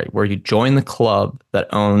to Ferrari, where you join the club that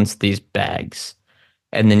owns these bags,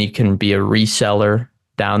 and then you can be a reseller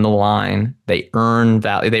down the line. They earn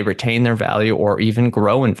value, they retain their value, or even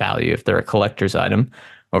grow in value if they're a collector's item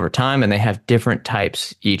over time. And they have different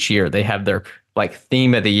types each year. They have their like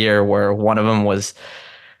theme of the year, where one of them was,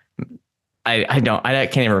 I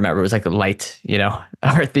can't even remember. It was like light,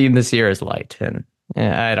 our theme this year is light. And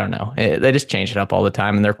I don't know. They just change it up all the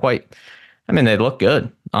time, and they look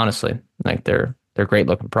good, honestly. Like they're great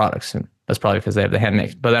looking products, and that's probably because they have the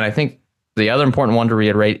handmade. But then I think the other important one to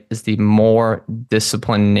reiterate is the more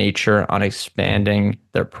disciplined nature on expanding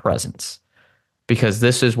their presence, because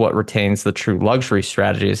this is what retains the true luxury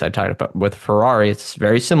strategies I talked about with Ferrari. It's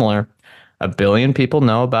very similar. 1 billion people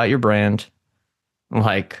know about your brand.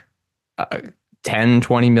 Like 10,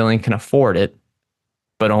 20 million can afford it,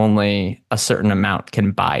 but only a certain amount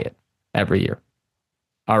can buy it every year.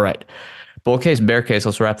 All right. Bull case, bear case.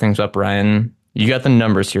 Let's wrap things up, Ryan. You got the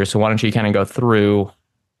numbers here, so why don't you kind of go through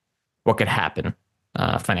what could happen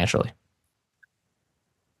financially?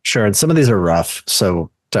 Sure. And some of these are rough, so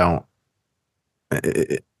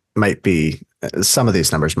it might be, some of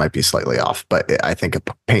these numbers might be slightly off, but I think it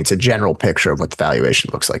paints a general picture of what the valuation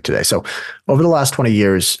looks like today. So over the last 20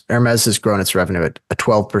 years, Hermes has grown its revenue at a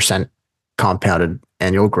 12% compounded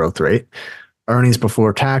annual growth rate. Earnings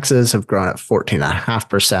before taxes have grown at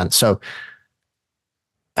 14.5%. So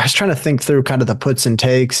I was trying to think through kind of the puts and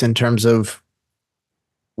takes in terms of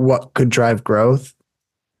what could drive growth.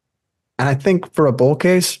 And I think for a bull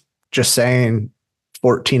case, just saying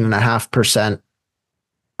 14.5%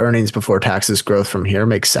 earnings before taxes growth from here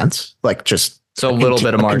makes sense. Like just so a little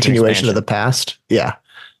bit of margin continuation expansion of the past. Yeah.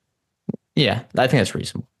 Yeah, I think that's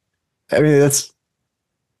reasonable. I mean, that's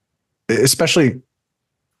especially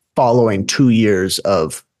following 2 years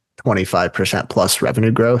of 25% plus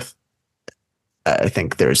revenue growth. I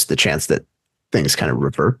think there's the chance that things kind of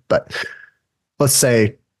revert. But let's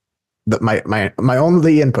say that my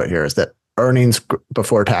only input here is that earnings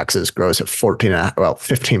before taxes grows at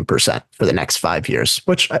 15% for the next 5 years,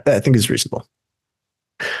 which I think is reasonable.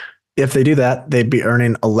 If they do that, they'd be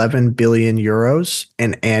earning 11 billion euros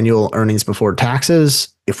in annual earnings before taxes.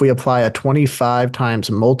 If we apply a 25 times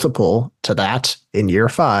multiple to that in year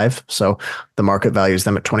 5, so the market values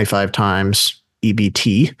them at 25 times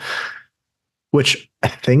EBT, which I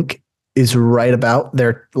think is right about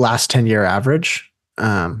their last 10-year average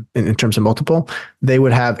in terms of multiple, they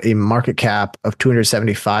would have a market cap of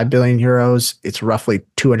 275 billion euros. It's roughly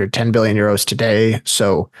 210 billion euros today.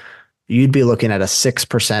 So you'd be looking at a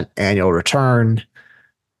 6% annual return.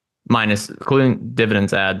 Minus, including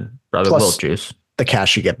dividends probably a little juice. The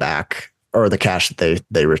cash you get back, or the cash that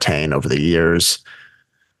they retain over the years.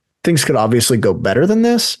 Things could obviously go better than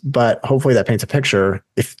this, but hopefully that paints a picture.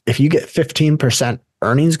 If you get 15%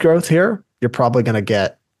 earnings growth here, you're probably going to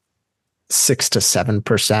get 6 to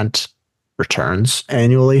 7% returns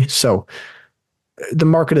annually. So the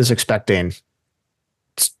market is expecting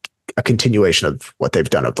a continuation of what they've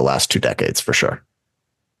done over the last 2 decades for sure.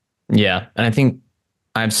 Yeah. And I think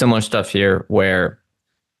I have similar stuff here where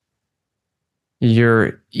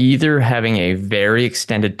you're either having a very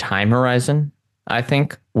extended time horizon, I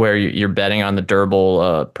think, where you're betting on the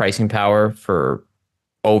durable pricing power for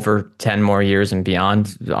over 10 more years and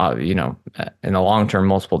beyond, in the long term,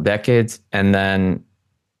 multiple decades. And then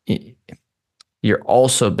you're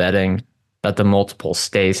also betting that the multiple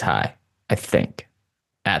stays high, I think,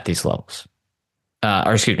 at these levels.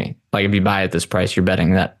 Or excuse me, like if you buy at this price, you're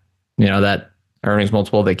betting that, that earnings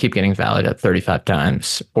multiple, they keep getting valued at 35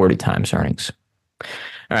 times, 40 times earnings.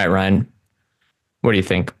 All right, Ryan, what do you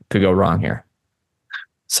think could go wrong here?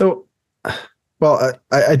 So, well,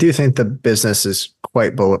 I do think the business is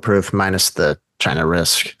quite bulletproof minus the China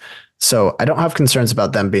risk. So I don't have concerns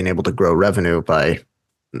about them being able to grow revenue by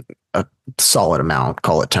a solid amount,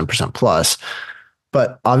 call it 10% plus.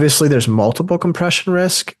 But obviously there's multiple compression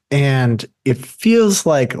risk. And it feels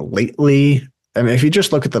like lately, I mean, if you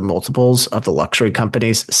just look at the multiples of the luxury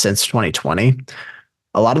companies since 2020,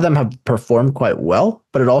 a lot of them have performed quite well,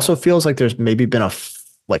 but it also feels like there's maybe been a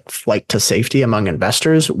flight to safety among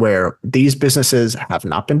investors where these businesses have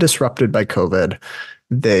not been disrupted by COVID.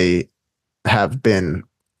 They have been,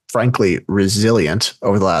 frankly, resilient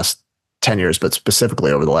over the last 10 years, but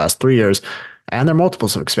specifically over the last 3 years, and their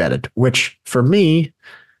multiples have expanded, which for me,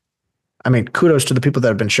 I mean, kudos to the people that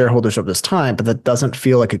have been shareholders over this time, but that doesn't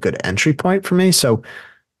feel like a good entry point for me. So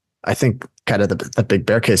I think kind of the big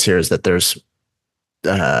bear case here is that there's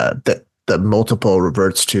that the multiple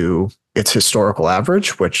reverts to its historical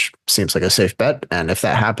average, which seems like a safe bet. And if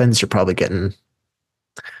that happens, you're probably getting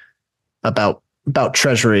about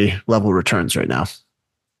treasury level returns right now.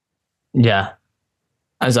 Yeah.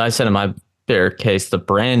 As I said in my bear case, the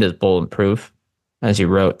brand is bulletproof, as you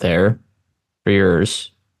wrote there for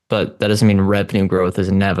yours, but that doesn't mean revenue growth is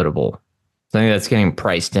inevitable. So I think that's getting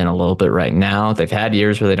priced in a little bit right now. They've had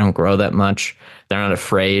years where they don't grow that much. They're not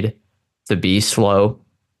afraid to be slow.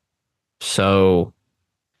 So,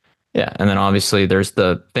 yeah. And then obviously there's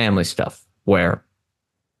the family stuff where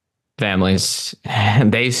families,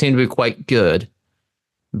 they seem to be quite good,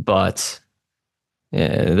 but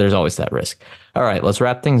there's always that risk. All right, let's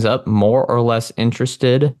wrap things up. More or less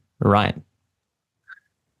interested, Ryan?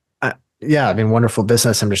 Yeah, I mean, wonderful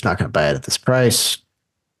business. I'm just not going to buy it at this price.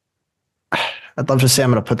 I'd love to say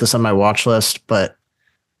I'm going to put this on my watch list, but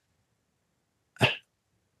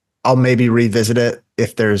I'll maybe revisit it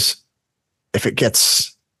if it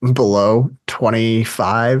gets below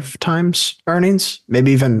 25 times earnings,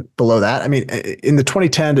 maybe even below that. I mean, in the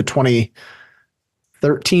 2010 to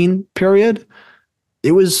 2013 period,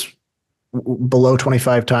 it was below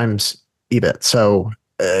 25 times EBIT. So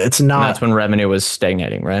it's not. And that's when revenue was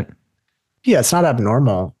stagnating, right? Yeah, it's not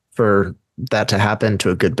abnormal for that to happen to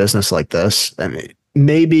a good business like this. I mean,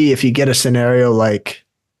 maybe if you get a scenario like,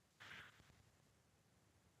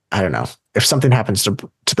 I don't know, if something happens to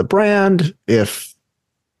the brand, if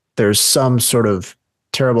there's some sort of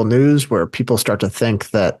terrible news where people start to think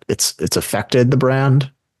that it's affected the brand,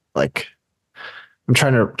 like I'm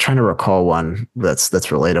trying to recall one that's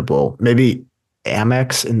relatable. Maybe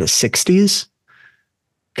Amex in the 60s,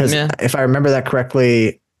 because if I remember that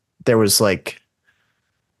correctly, there was like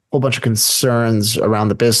a whole bunch of concerns around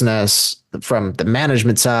the business from the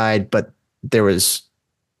management side, but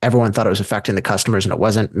everyone thought it was affecting the customers and it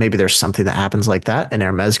wasn't. Maybe there's something that happens like that and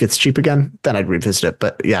Hermes gets cheap again, then I'd revisit it.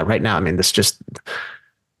 But yeah, right now, I mean, this just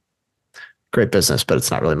great business, but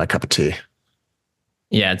it's not really my cup of tea.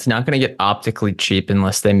 Yeah, it's not going to get optically cheap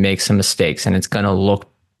unless they make some mistakes, and it's going to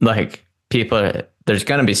look like there's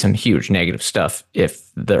going to be some huge negative stuff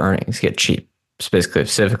if the earnings get cheap,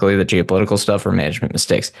 specifically the geopolitical stuff or management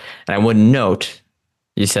mistakes. And I would note,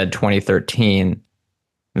 you said 2013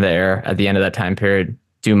 there at the end of that time period,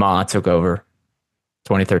 Dumas took over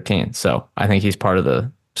 2013. So I think he's part of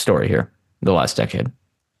the story here, the last decade.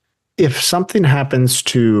 If something happens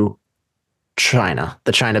to China,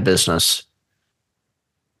 the China business,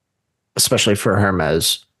 especially for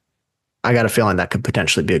Hermes, I got a feeling that could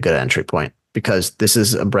potentially be a good entry point, because this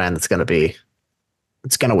is a brand that's going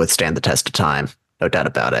to withstand the test of time, no doubt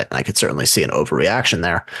about it. And I could certainly see an overreaction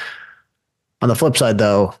there. On the flip side,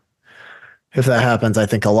 though, if that happens, I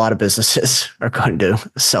think a lot of businesses are going to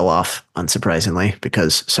sell off, unsurprisingly,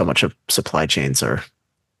 because so much of supply chains are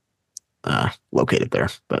located there.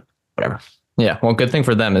 But whatever. Yeah, well, good thing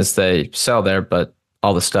for them is they sell there, but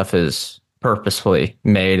all the stuff is purposefully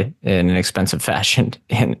made in an expensive fashion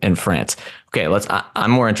in France. Okay,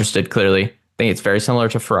 I'm more interested, clearly. I think it's very similar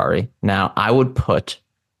to Ferrari. Now, I'll put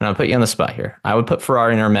you on the spot here. I would put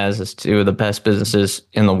Ferrari and Hermes as two of the best businesses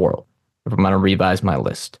in the world if I'm going to revise my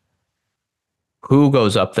list. Who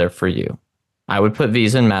goes up there for you? I would put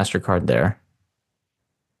Visa and MasterCard there.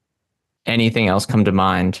 Anything else come to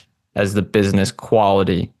mind as the business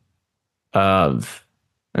quality of,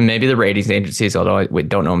 and maybe the ratings agencies, although we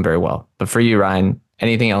don't know them very well. But for you, Ryan,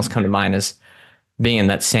 anything else come to mind as being in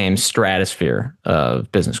that same stratosphere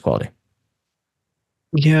of business quality?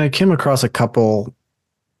 Yeah, I came across a couple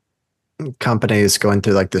companies going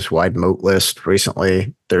through like this wide moat list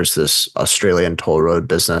recently. There's this Australian toll road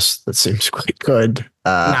business that seems quite good.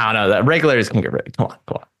 No, that regulators can get rid. Come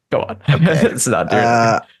on. Okay. It's not doing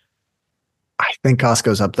I think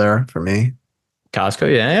Costco's up there for me.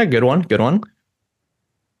 Costco, yeah, good one.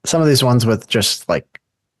 Some of these ones with just like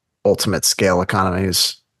ultimate scale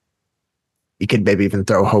economies, you could maybe even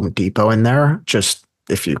throw Home Depot in there, just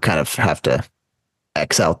if you kind of have to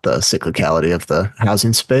X out the cyclicality of the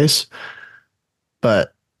housing space.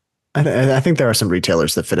 But I think there are some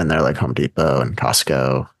retailers that fit in there, like Home Depot and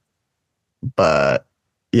Costco. But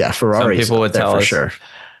yeah, Ferrari for sure.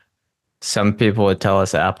 Some people would tell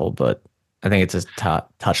us Apple, but I think it's a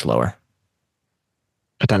touch lower.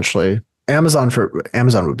 Potentially. Amazon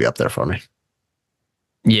would be up there for me.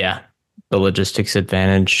 Yeah. The logistics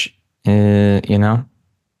advantage,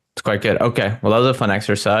 it's quite good. Okay. Well, that was a fun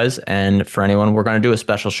exercise. And for anyone, we're going to do a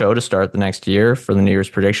special show to start the next year for the New Year's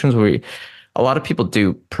predictions. A lot of people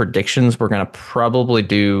do predictions. We're going to probably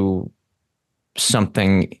do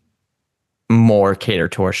something more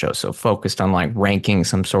catered to our show. So focused on like ranking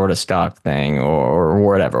some sort of stock thing or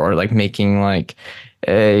whatever, or like making like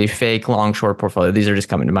a fake long short portfolio. These are just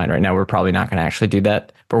coming to mind right now. We're probably not going to actually do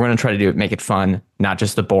that, but we're going to try to make it fun, not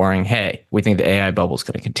just the boring, hey, we think the AI bubble is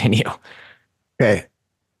going to continue. Okay.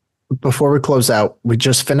 before we close out, we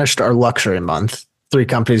just finished our luxury month. 3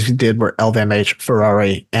 companies we did were LVMH,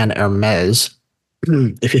 Ferrari, and Hermes.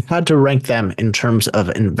 If you had to rank them in terms of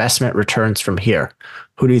investment returns from here,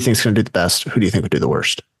 who do you think is going to do the best? Who do you think would do the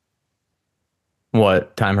worst?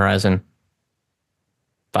 What time horizon?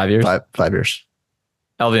 5 years? 5 years.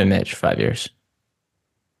 LVMH, 5 years.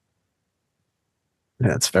 Yeah,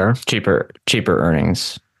 that's fair. Cheaper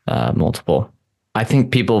earnings multiple. I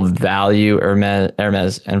think people value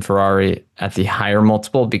Hermes and Ferrari at the higher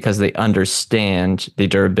multiple because they understand the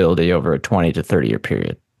durability over a 20 to 30 year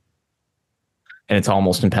period. And it's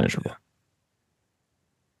almost impenetrable.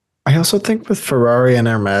 I also think with Ferrari and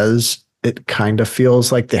Hermes, it kind of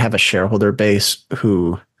feels like they have a shareholder base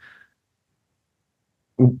who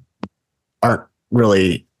aren't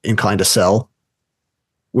really inclined to sell.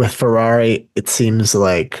 With Ferrari, it seems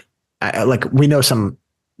like we know some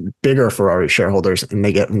bigger Ferrari shareholders and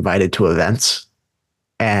they get invited to events.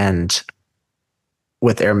 And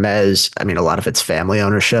with Hermes, I mean, a lot of it's family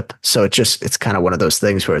ownership. So it's kind of one of those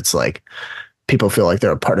things where it's like people feel like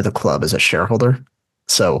they're a part of the club as a shareholder.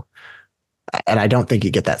 So, and I don't think you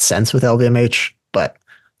get that sense with LVMH, but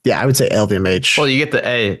yeah, I would say LVMH. Well, you get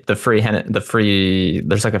the free,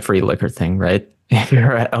 there's like a free liquor thing, right? If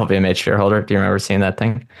you're an LVMH shareholder, do you remember seeing that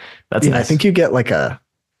thing? That's yeah, nice. I think you get like a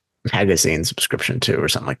magazine subscription too, or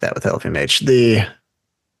something like that with LVMH.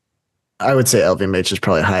 I would say LVMH is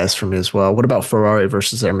probably highest for me as well. What about Ferrari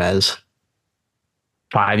versus Hermes?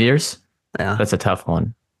 5 years? Yeah, That's a tough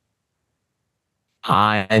one.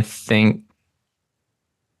 I think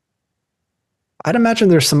I'd imagine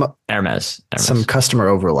there's some Hermes. some customer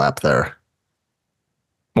overlap there.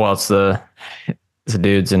 Well, it's the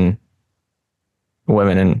dudes and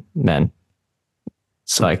women and men.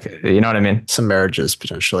 It's like, you know what I mean? Some marriages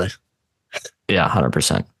potentially. Yeah,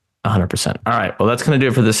 100%. 100%. All right. Well, that's going to do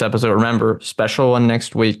it for this episode. Remember, special one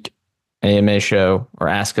next week, AMA show or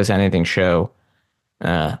Ask Us Anything show.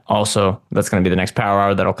 Also, that's going to be the next Power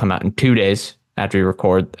Hour that'll come out in 2 days after we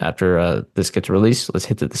record, after this gets released. Let's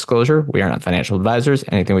hit the disclosure. We are not financial advisors.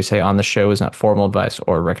 Anything we say on the show is not formal advice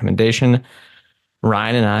or recommendation.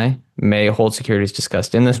 Ryan and I may hold securities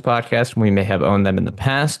discussed in this podcast. We may have owned them in the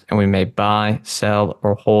past, and we may buy, sell,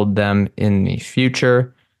 or hold them in the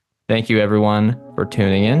future. Thank you, everyone, for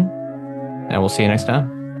tuning in, and we'll see you next time.